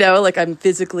 like I'm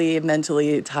physically and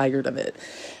mentally tired of it.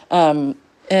 And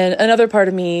another part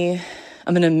of me,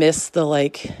 I'm going to miss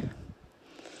the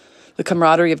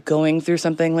camaraderie of going through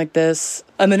something like this.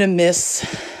 I'm going to miss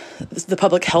the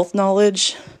public health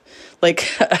knowledge. Like,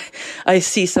 I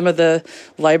see some of the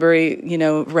library,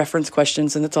 reference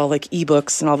questions, and it's all like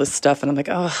ebooks and all this stuff. And I'm like,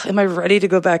 oh, am I ready to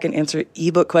go back and answer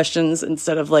ebook questions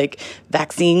instead of like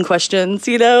vaccine questions?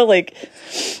 Like,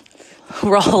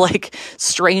 we're all like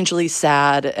strangely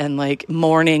sad and like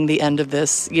mourning the end of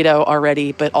this,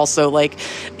 already. But also, like,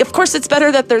 of course, it's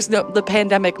better that the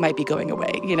pandemic might be going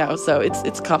away, so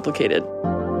it's complicated.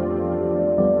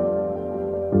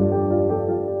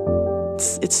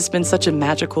 It's just been such a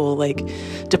magical, like,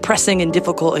 depressing and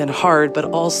difficult and hard, but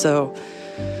also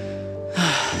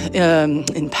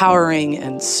empowering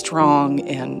and strong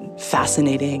and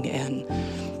fascinating and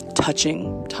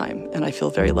touching time. And I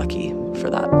feel very lucky for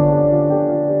that.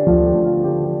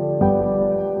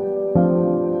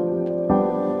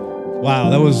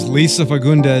 Wow, that was Lisa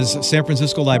Fagundes, San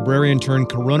Francisco librarian turned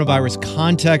coronavirus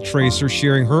contact tracer,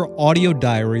 sharing her audio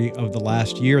diary of the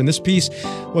last year. And this piece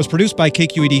was produced by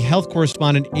KQED health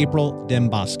correspondent April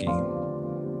Demboski.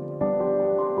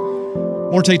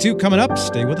 More Take Two coming up.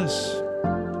 Stay with us.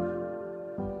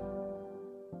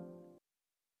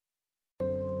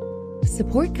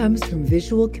 Support comes from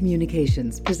Visual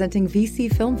Communications, presenting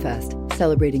VC Film Fest,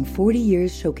 celebrating 40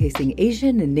 years showcasing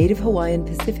Asian and Native Hawaiian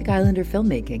Pacific Islander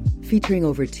filmmaking, featuring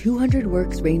over 200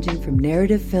 works ranging from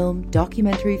narrative film,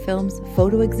 documentary films,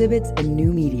 photo exhibits, and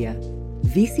new media.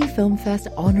 VC Film Fest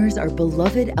honors our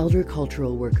beloved elder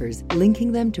cultural workers,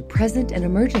 linking them to present and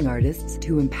emerging artists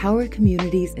to empower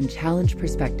communities and challenge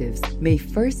perspectives. May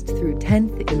 1st through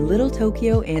 10th in Little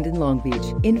Tokyo and in Long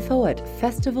Beach. Info at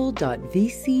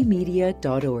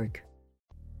festival.vcmedia.org.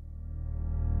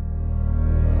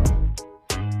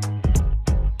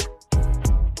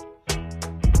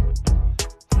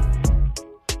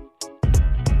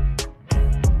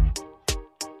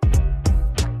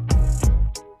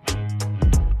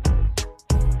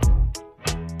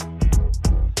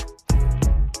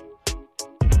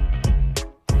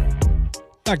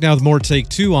 Back now with more Take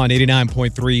Two on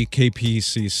 89.3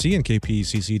 KPCC and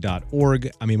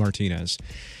kpcc.org. I'm E. Martinez.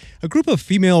 A group of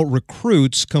female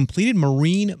recruits completed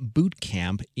Marine boot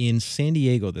camp in San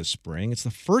Diego this spring. It's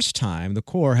the first time the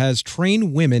Corps has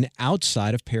trained women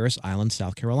outside of Parris Island,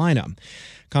 South Carolina.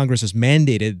 Congress has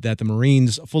mandated that the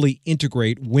Marines fully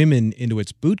integrate women into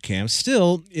its boot camp.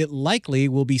 Still, it likely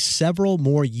will be several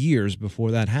more years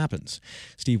before that happens.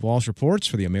 Steve Walsh reports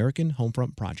for the American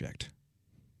Homefront Project.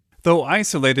 Though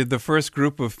isolated, the first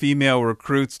group of female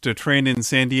recruits to train in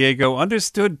San Diego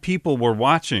understood people were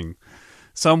watching.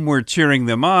 Some were cheering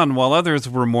them on, while others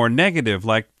were more negative,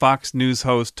 like Fox News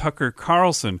host Tucker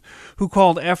Carlson, who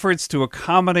called efforts to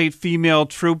accommodate female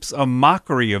troops a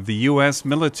mockery of the U.S.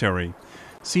 military.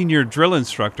 Senior drill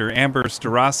instructor Amber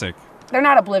Starosik. They're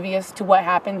not oblivious to what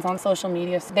happens on social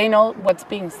media. They know what's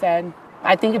being said.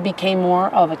 I think it became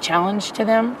more of a challenge to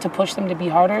them to push them to be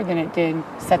harder than it did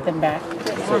set them back.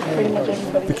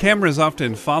 The cameras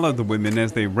often followed the women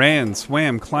as they ran,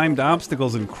 swam, climbed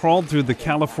obstacles, and crawled through the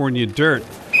California dirt.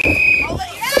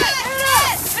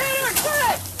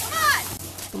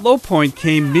 The low point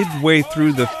came midway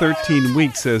through the 13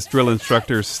 weeks, says drill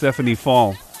instructor Stephanie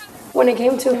Fall. When it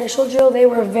came to initial drill, they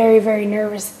were very, very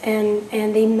nervous, and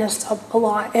they messed up a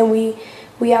lot, and we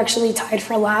actually tied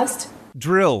for last.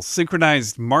 Drill,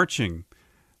 synchronized marching.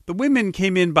 The women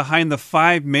came in behind the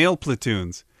 5 male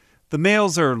platoons. The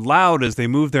males are loud as they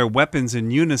move their weapons in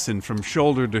unison from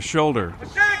shoulder to shoulder.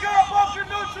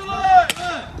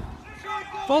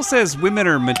 Fall says women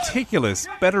are meticulous,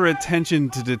 better attention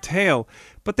to detail,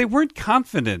 but they weren't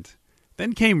confident.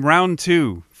 Then came round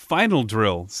 2, final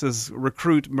drill, says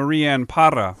recruit Marianne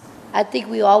Parra. I think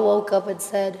we all woke up and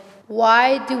said,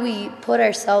 why do we put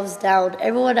ourselves down?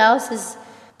 Everyone else is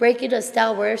breaking us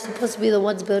down. We're supposed to be the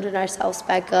ones building ourselves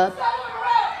back up.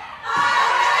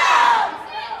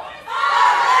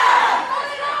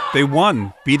 They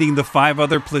won, beating the 5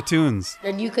 other platoons.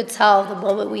 And you could tell the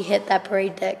moment we hit that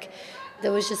parade deck,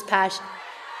 There was just passion.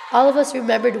 All of us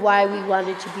remembered why we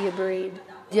wanted to be a Marine.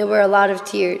 There were a lot of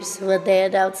tears when they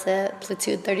announced that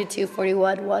Platoon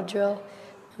 3241 won drill.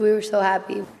 We were so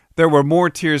happy. There were more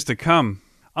tears to come.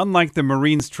 Unlike the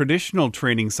Marines' traditional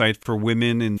training site for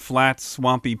women in flat,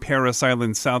 swampy Parris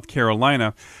Island, South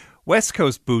Carolina, West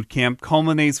Coast Boot Camp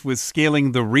culminates with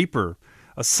scaling the Reaper,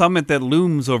 a summit that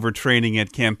looms over training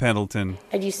at Camp Pendleton.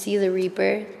 And you see the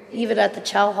Reaper, even at the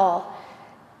chow hall.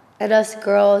 And us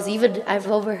girls, even I've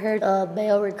overheard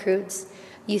male recruits,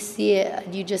 you see it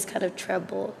and you just kind of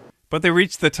tremble. But they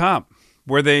reached the top,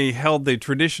 where they held the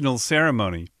traditional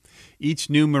ceremony. Each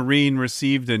new Marine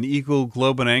received an Eagle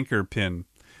Globe and Anchor pin,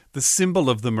 the symbol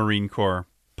of the Marine Corps.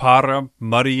 Para,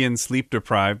 muddy and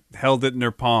sleep-deprived, held it in her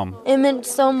palm. It meant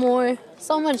so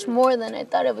much more than I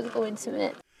thought it was going to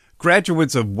mean.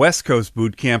 Graduates of West Coast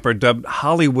Boot Camp are dubbed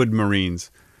Hollywood Marines.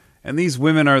 And these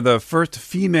women are the first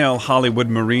female Hollywood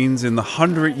Marines in the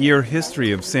 100-year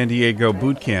history of San Diego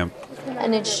Boot Camp.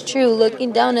 And it's true,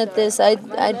 looking down at this, I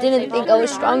didn't think I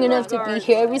was strong enough to be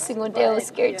here. Every single day I was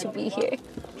scared to be here.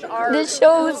 This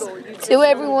shows to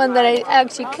everyone that I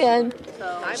actually can.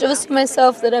 Shows to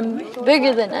myself that I'm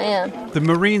bigger than I am. The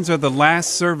Marines are the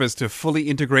last service to fully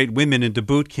integrate women into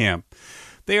boot camp.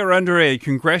 They are under a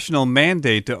congressional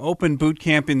mandate to open boot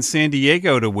camp in San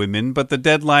Diego to women, but the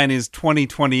deadline is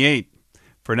 2028.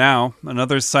 For now,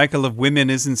 another cycle of women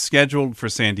isn't scheduled for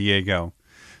San Diego.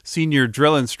 Senior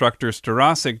drill instructor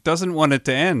Starosik doesn't want it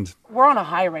to end. We're on a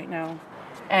high right now,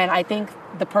 and I think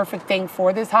the perfect thing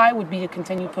for this high would be to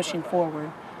continue pushing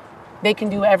forward. They can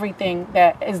do everything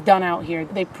that is done out here.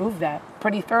 They prove that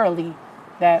pretty thoroughly,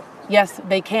 that yes,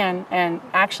 they can, and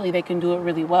actually they can do it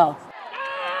really well.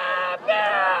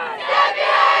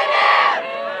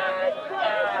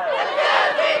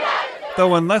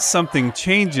 Though unless something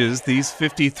changes, these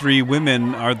 53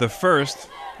 women are the first,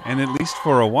 and at least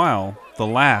for a while, the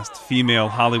last female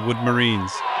Hollywood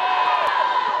Marines.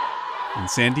 In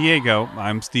San Diego,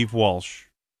 I'm Steve Walsh.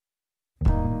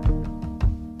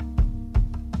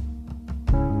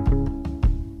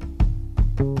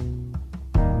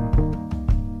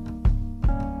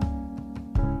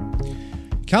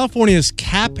 California's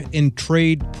cap and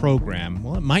trade program,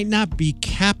 well, it might not be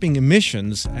capping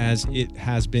emissions as it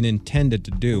has been intended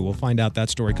to do. We'll find out that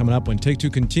story coming up when Take Two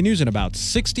continues in about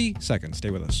 60 seconds. Stay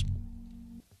with us.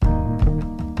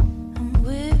 I'm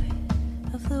weary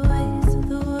of the ways of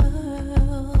the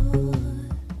world.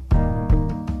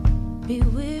 Be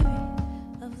weary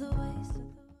of the ways of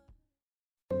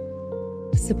the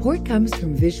world. Support comes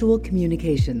from Visual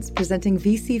Communications, presenting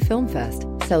VC Film Fest,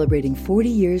 celebrating 40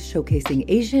 years showcasing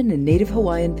Asian and Native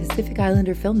Hawaiian Pacific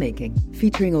Islander filmmaking,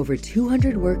 featuring over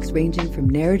 200 works ranging from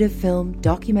narrative film,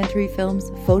 documentary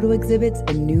films, photo exhibits,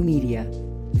 and new media.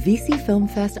 VC Film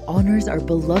Fest honors our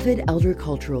beloved elder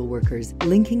cultural workers,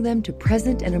 linking them to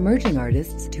present and emerging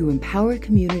artists to empower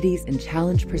communities and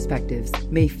challenge perspectives.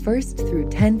 May 1st through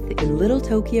 10th in Little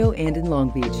Tokyo and in Long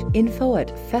Beach. Info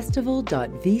at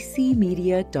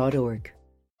festival.vcmedia.org.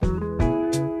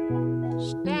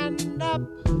 Stand up.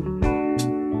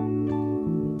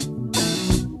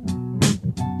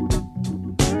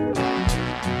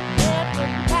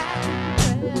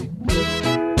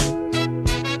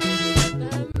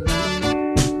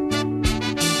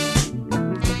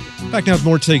 Back now with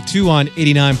more Take Two on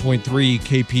 89.3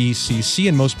 KPCC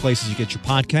and most places you get your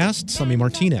podcasts. I'm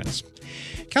Martinez.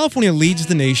 California leads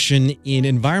the nation in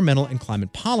environmental and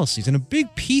climate policies, and a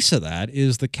big piece of that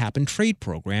is the Cap and Trade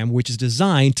program, which is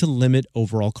designed to limit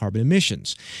overall carbon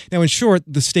emissions. Now, in short,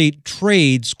 the state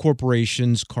trades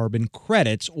corporations carbon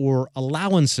credits or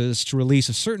allowances to release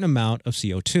a certain amount of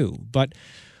CO2. But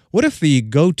what if the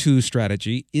go-to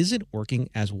strategy isn't working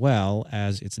as well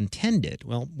as it's intended?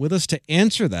 Well, with us to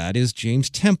answer that is James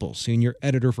Temple, Senior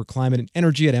Editor for Climate and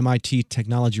Energy at MIT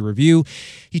Technology Review.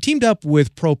 He teamed up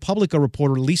with ProPublica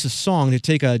reporter Lisa Song to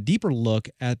take a deeper look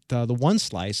at the one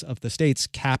slice of the state's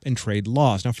cap and trade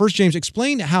laws. Now, first, James,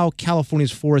 explain how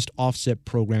California's forest offset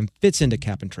program fits into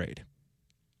cap and trade.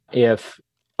 If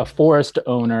a forest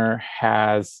owner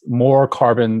has more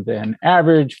carbon than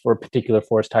average for a particular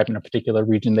forest type in a particular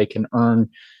region, they can earn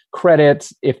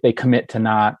credits if they commit to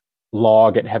not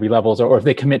log at heavy levels, or if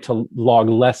they commit to log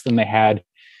less than they had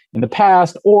in the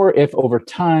past, or if over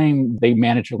time they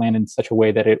manage their land in such a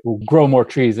way that it will grow more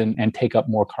trees and take up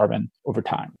more carbon over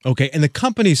time. Okay, and the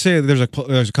companies say there's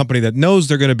a company that knows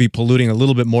they're going to be polluting a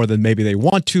little bit more than maybe they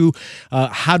want to.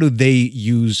 How do they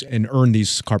use and earn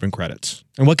these carbon credits?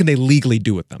 And what can they legally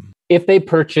do with them? If they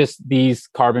purchase these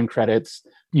carbon credits,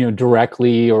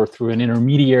 directly or through an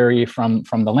intermediary from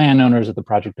the landowners or the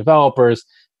project developers,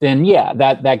 then yeah,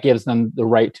 that gives them the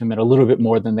right to emit a little bit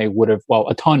more than they would have, well,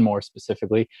 a ton more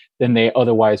specifically than they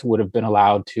otherwise would have been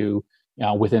allowed to,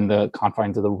 within the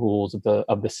confines of the rules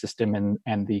of the system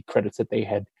and the credits that they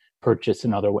had purchased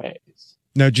in other ways.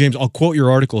 Now, James, I'll quote your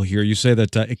article here. You say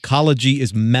that ecology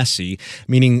is messy,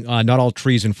 meaning not all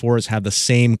trees and forests have the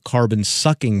same carbon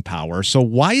sucking power. So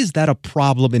why is that a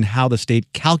problem in how the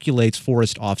state calculates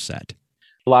forest offset?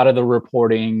 A lot of the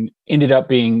reporting ended up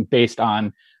being based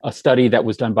on a study that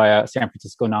was done by a San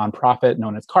Francisco nonprofit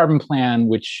known as Carbon Plan,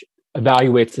 which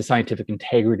evaluates the scientific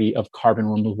integrity of carbon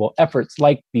removal efforts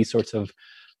like these sorts of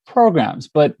programs.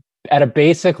 But at a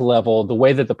basic level, the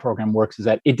way that the program works is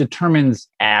that it determines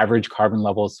average carbon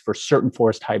levels for certain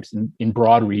forest types in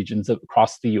broad regions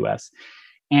across the US.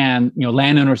 And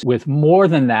landowners with more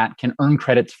than that can earn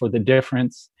credits for the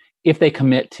difference if they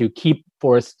commit to keep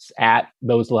forests at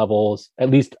those levels, at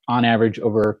least on average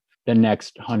over the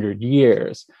next 100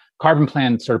 years. Carbon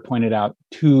Plan sort of pointed out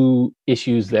two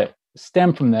issues that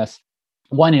stem from this.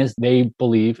 One is they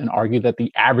believe and argue that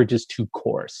the average is too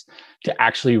coarse to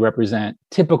actually represent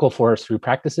typical forestry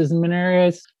practices in many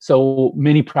areas. So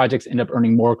many projects end up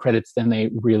earning more credits than they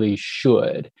really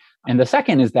should. And the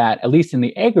second is that, at least in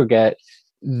the aggregate,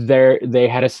 they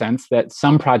had a sense that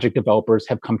some project developers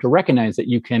have come to recognize that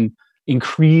you can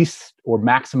increase or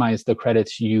maximize the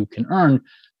credits you can earn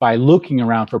by looking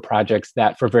around for projects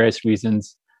that, for various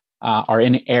reasons, are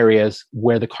in areas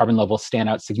where the carbon levels stand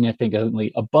out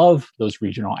significantly above those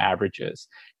regional averages.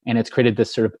 And it's created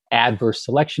this sort of adverse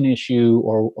selection issue,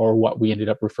 or what we ended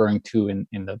up referring to in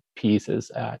the piece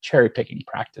as cherry picking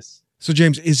practice. So,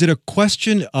 James, is it a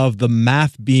question of the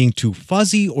math being too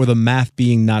fuzzy or the math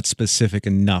being not specific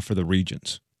enough for the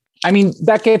regions? I mean,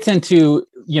 that gets into,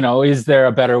 is there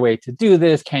a better way to do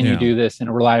this? Can you do this in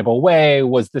a reliable way?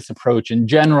 Was this approach in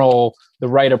general the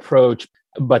right approach?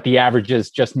 But the averages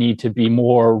just need to be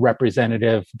more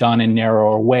representative, done in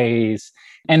narrower ways.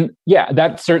 And yeah,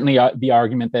 that's certainly the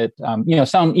argument that,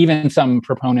 some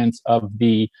proponents of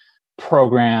the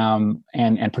program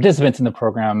and participants in the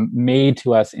program made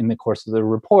to us in the course of the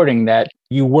reporting, that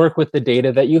you work with the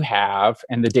data that you have,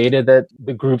 and the data that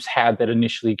the groups had that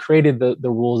initially created the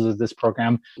rules of this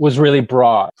program was really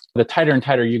broad. The tighter and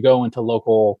tighter you go into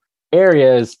local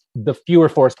areas, the fewer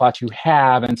forest plots you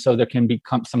have. And so there can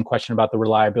become some question about the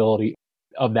reliability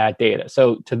of that data.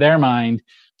 So to their mind,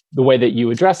 the way that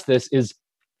you address this is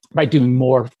by doing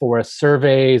more forest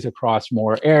surveys across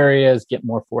more areas, get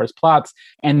more forest plots,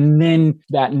 and then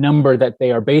that number that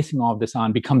they are basing all of this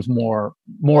on becomes more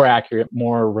accurate,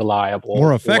 more reliable.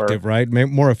 More effective, right?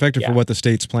 More effective for what the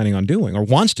state's planning on doing or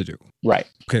wants to do. Right.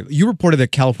 Okay. You reported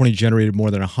that California generated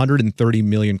more than 130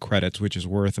 million credits, which is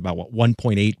worth about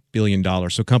 $1.8 billion.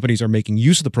 So companies are making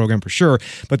use of the program for sure,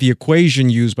 but the equation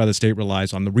used by the state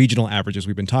relies on the regional averages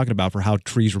we've been talking about for how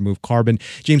trees remove carbon.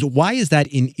 James, why is that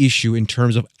an issue in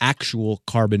terms of actual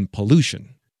carbon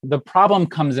pollution? The problem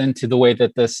comes into the way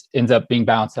that this ends up being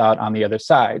balanced out on the other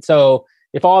side. So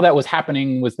if all that was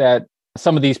happening was that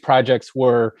some of these projects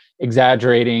were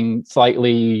exaggerating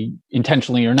slightly,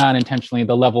 intentionally or not intentionally,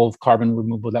 the level of carbon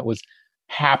removal that was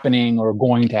happening or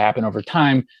going to happen over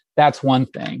time, that's one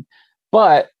thing.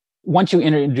 But once you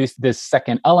introduce this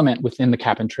second element within the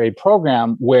cap and trade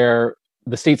program, where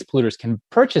the state's polluters can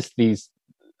purchase these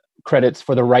credits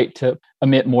for the right to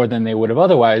emit more than they would have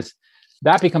otherwise,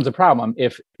 that becomes a problem.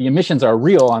 If the emissions are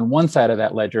real on one side of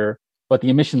that ledger, but the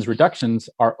emissions reductions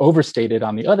are overstated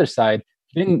on the other side,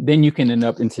 then you can end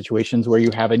up in situations where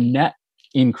you have a net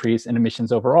increase in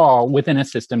emissions overall within a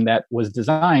system that was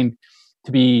designed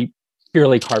to be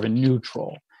purely carbon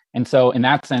neutral. And so in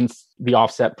that sense, the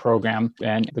offset program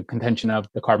and the contention of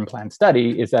the Carbon Plan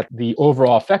study is that the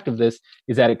overall effect of this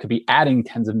is that it could be adding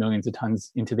tens of millions of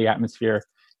tons into the atmosphere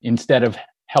instead of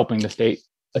helping the state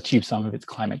achieve some of its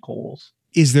climate goals.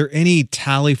 Is there any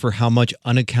tally for how much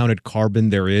unaccounted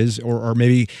carbon there is, or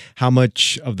maybe how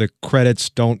much of the credits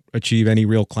don't achieve any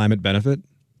real climate benefit?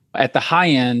 At the high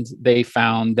end, they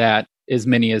found that as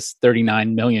many as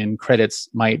 39 million credits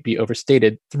might be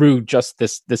overstated through just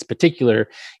this particular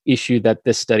issue that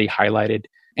this study highlighted.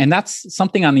 And that's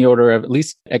something on the order of, at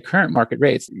least at current market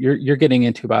rates, you're getting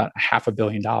into about $500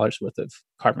 million worth of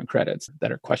carbon credits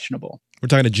that are questionable. We're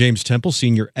talking to James Temple,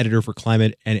 Senior Editor for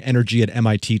Climate and Energy at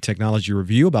MIT Technology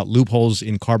Review, about loopholes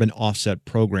in carbon offset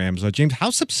programs. James, how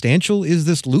substantial is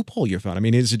this loophole you found? I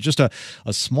mean, is it just a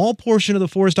small portion of the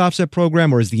forest offset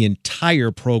program, or is the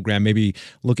entire program maybe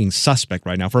looking suspect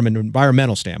right now from an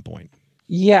environmental standpoint?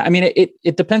 Yeah, I mean,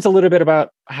 it depends a little bit about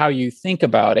how you think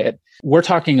about it. We're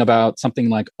talking about something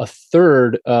like a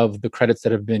third of the credits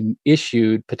that have been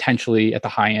issued, potentially at the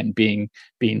high end being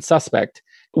suspect.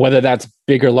 Whether that's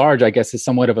big or large, I guess, is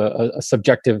somewhat of a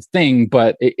subjective thing,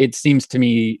 but it seems to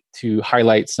me to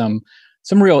highlight some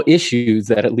real issues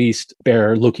that at least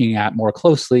bear looking at more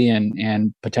closely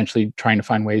and potentially trying to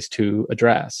find ways to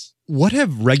address. What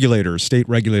have state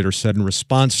regulators said in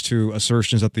response to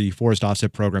assertions that the forest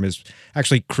offset program is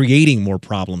actually creating more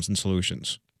problems and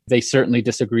solutions? They certainly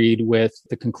disagreed with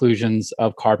the conclusions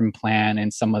of Carbon Plan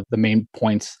and some of the main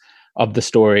points of the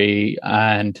story.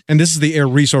 And this is the Air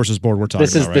Resources Board we're talking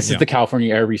about, right? This is the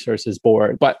California Air Resources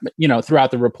Board. But,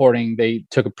 throughout the reporting, they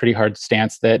took a pretty hard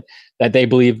stance that they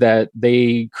believe that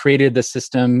they created the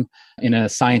system in a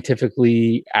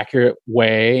scientifically accurate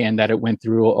way and that it went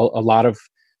through a lot of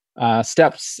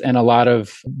steps and a lot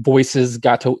of voices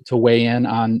got to weigh in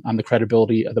on the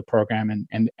credibility of the program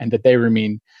and that they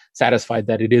remain satisfied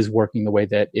that it is working the way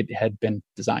that it had been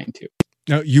designed to.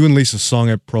 Now, you and Lisa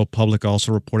Song at ProPublica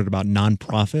also reported about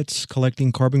nonprofits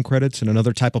collecting carbon credits and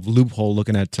another type of loophole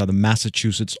looking at the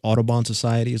Massachusetts Audubon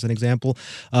Society as an example.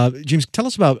 James, tell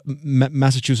us about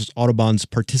Massachusetts Audubon's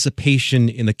participation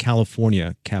in the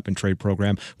California cap and trade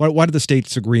program. Why did the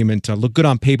state's agreement look good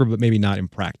on paper but maybe not in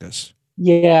practice?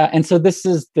 Yeah, and so this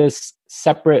is this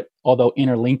separate, although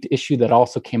interlinked issue that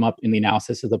also came up in the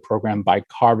analysis of the program by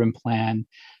Carbon Plan,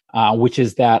 which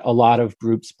is that a lot of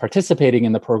groups participating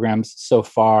in the programs so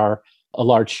far, a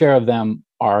large share of them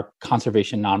are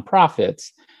conservation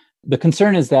nonprofits. The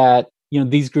concern is that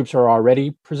these groups are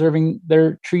already preserving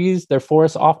their trees, their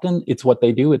forests often. It's what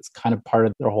they do. It's kind of part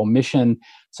of their whole mission.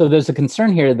 So there's a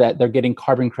concern here that they're getting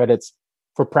carbon credits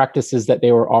for practices that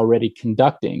they were already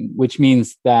conducting, which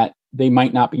means that they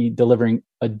might not be delivering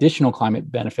additional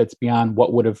climate benefits beyond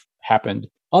what would have happened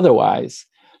otherwise.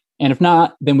 And if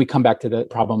not, then we come back to the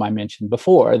problem I mentioned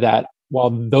before, that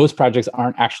while those projects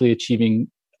aren't actually achieving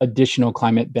additional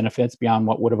climate benefits beyond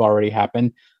what would have already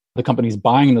happened, the companies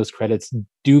buying those credits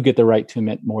do get the right to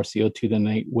emit more CO2 than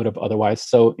they would have otherwise.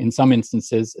 So in some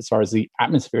instances, as far as the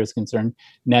atmosphere is concerned,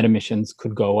 net emissions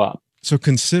could go up. So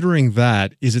considering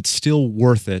that, is it still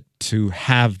worth it to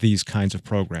have these kinds of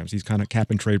programs, these kind of cap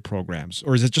and trade programs?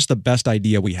 Or is it just the best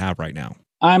idea we have right now?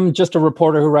 I'm just a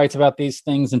reporter who writes about these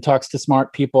things and talks to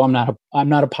smart people. I'm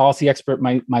not a policy expert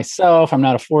myself. I'm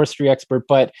not a forestry expert.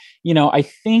 But, I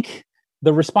think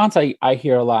the response I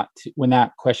hear a lot when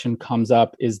that question comes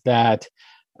up is that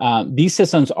these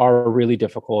systems are really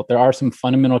difficult. There are some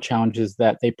fundamental challenges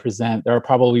that they present. There are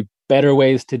probably better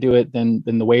ways to do it than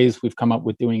the ways we've come up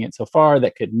with doing it so far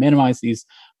that could minimize these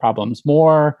problems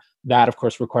more. That, of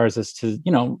course, requires us to,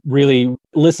 really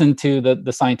listen to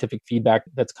the scientific feedback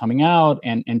that's coming out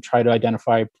and try to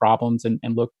identify problems and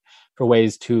look for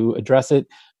ways to address it.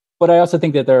 But I also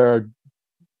think that there are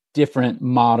different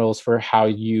models for how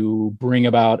you bring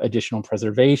about additional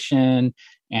preservation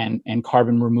and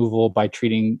carbon removal by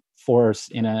treating forests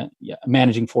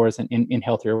managing forests in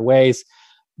healthier ways.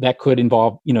 That could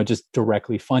involve, just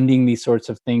directly funding these sorts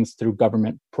of things through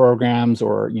government programs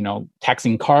or,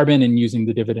 taxing carbon and using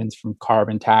the dividends from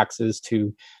carbon taxes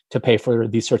to pay for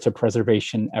these sorts of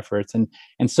preservation efforts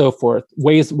and so forth.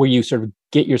 Ways where you sort of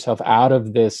get yourself out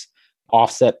of this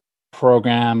offset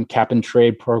program, cap and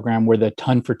trade program, where the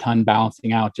ton for ton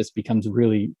balancing out just becomes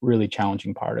really, really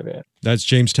challenging part of it. That's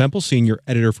James Temple, Senior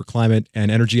Editor for Climate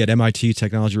and Energy at MIT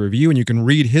Technology Review. And you can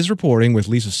read his reporting with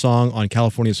Lisa Song on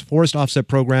California's Forest Offset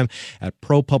Program at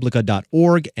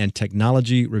ProPublica.org and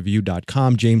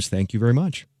TechnologyReview.com. James, thank you very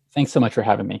much. Thanks so much for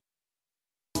having me.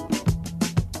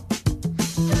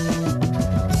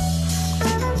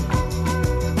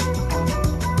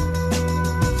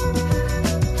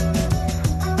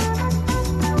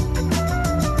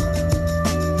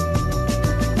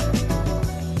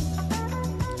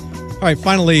 All right,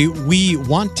 finally, we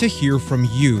want to hear from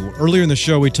you. Earlier in the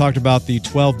show, we talked about the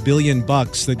 $12 billion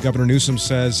that Governor Newsom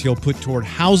says he'll put toward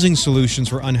housing solutions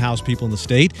for unhoused people in the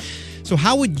state. So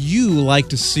how would you like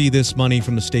to see this money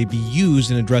from the state be used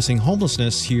in addressing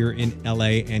homelessness here in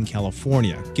LA and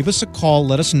California? Give us a call.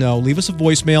 Let us know. Leave us a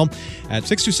voicemail at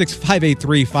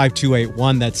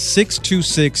 626-583-5281. That's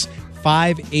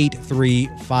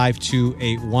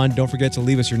 626-583-5281. Don't forget to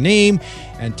leave us your name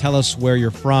and tell us where you're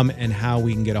from and how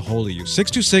we can get a hold of you.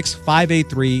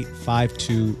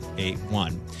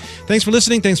 626-583-5281. Thanks for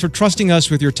listening. Thanks for trusting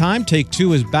us with your time. Take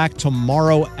Two is back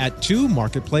tomorrow at 2.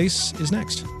 Marketplace is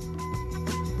next.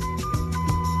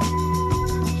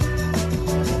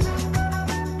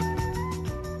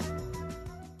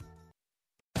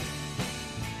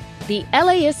 The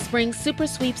LAist Spring Super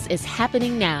Sweeps is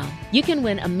happening now. You can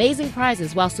win amazing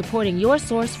prizes while supporting your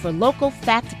source for local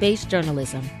fact-based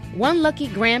journalism. One lucky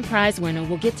grand prize winner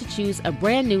will get to choose a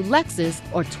brand new Lexus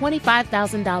or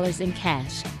 $25,000 in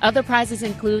cash. Other prizes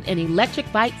include an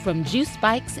electric bike from Juice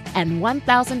Bikes and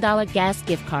 $1,000 gas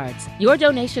gift cards. Your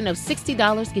donation of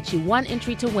 $60 gets you one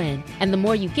entry to win, and the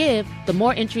more you give, the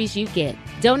more entries you get.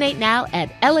 Donate now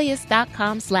at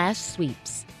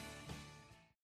LAist.com/sweeps.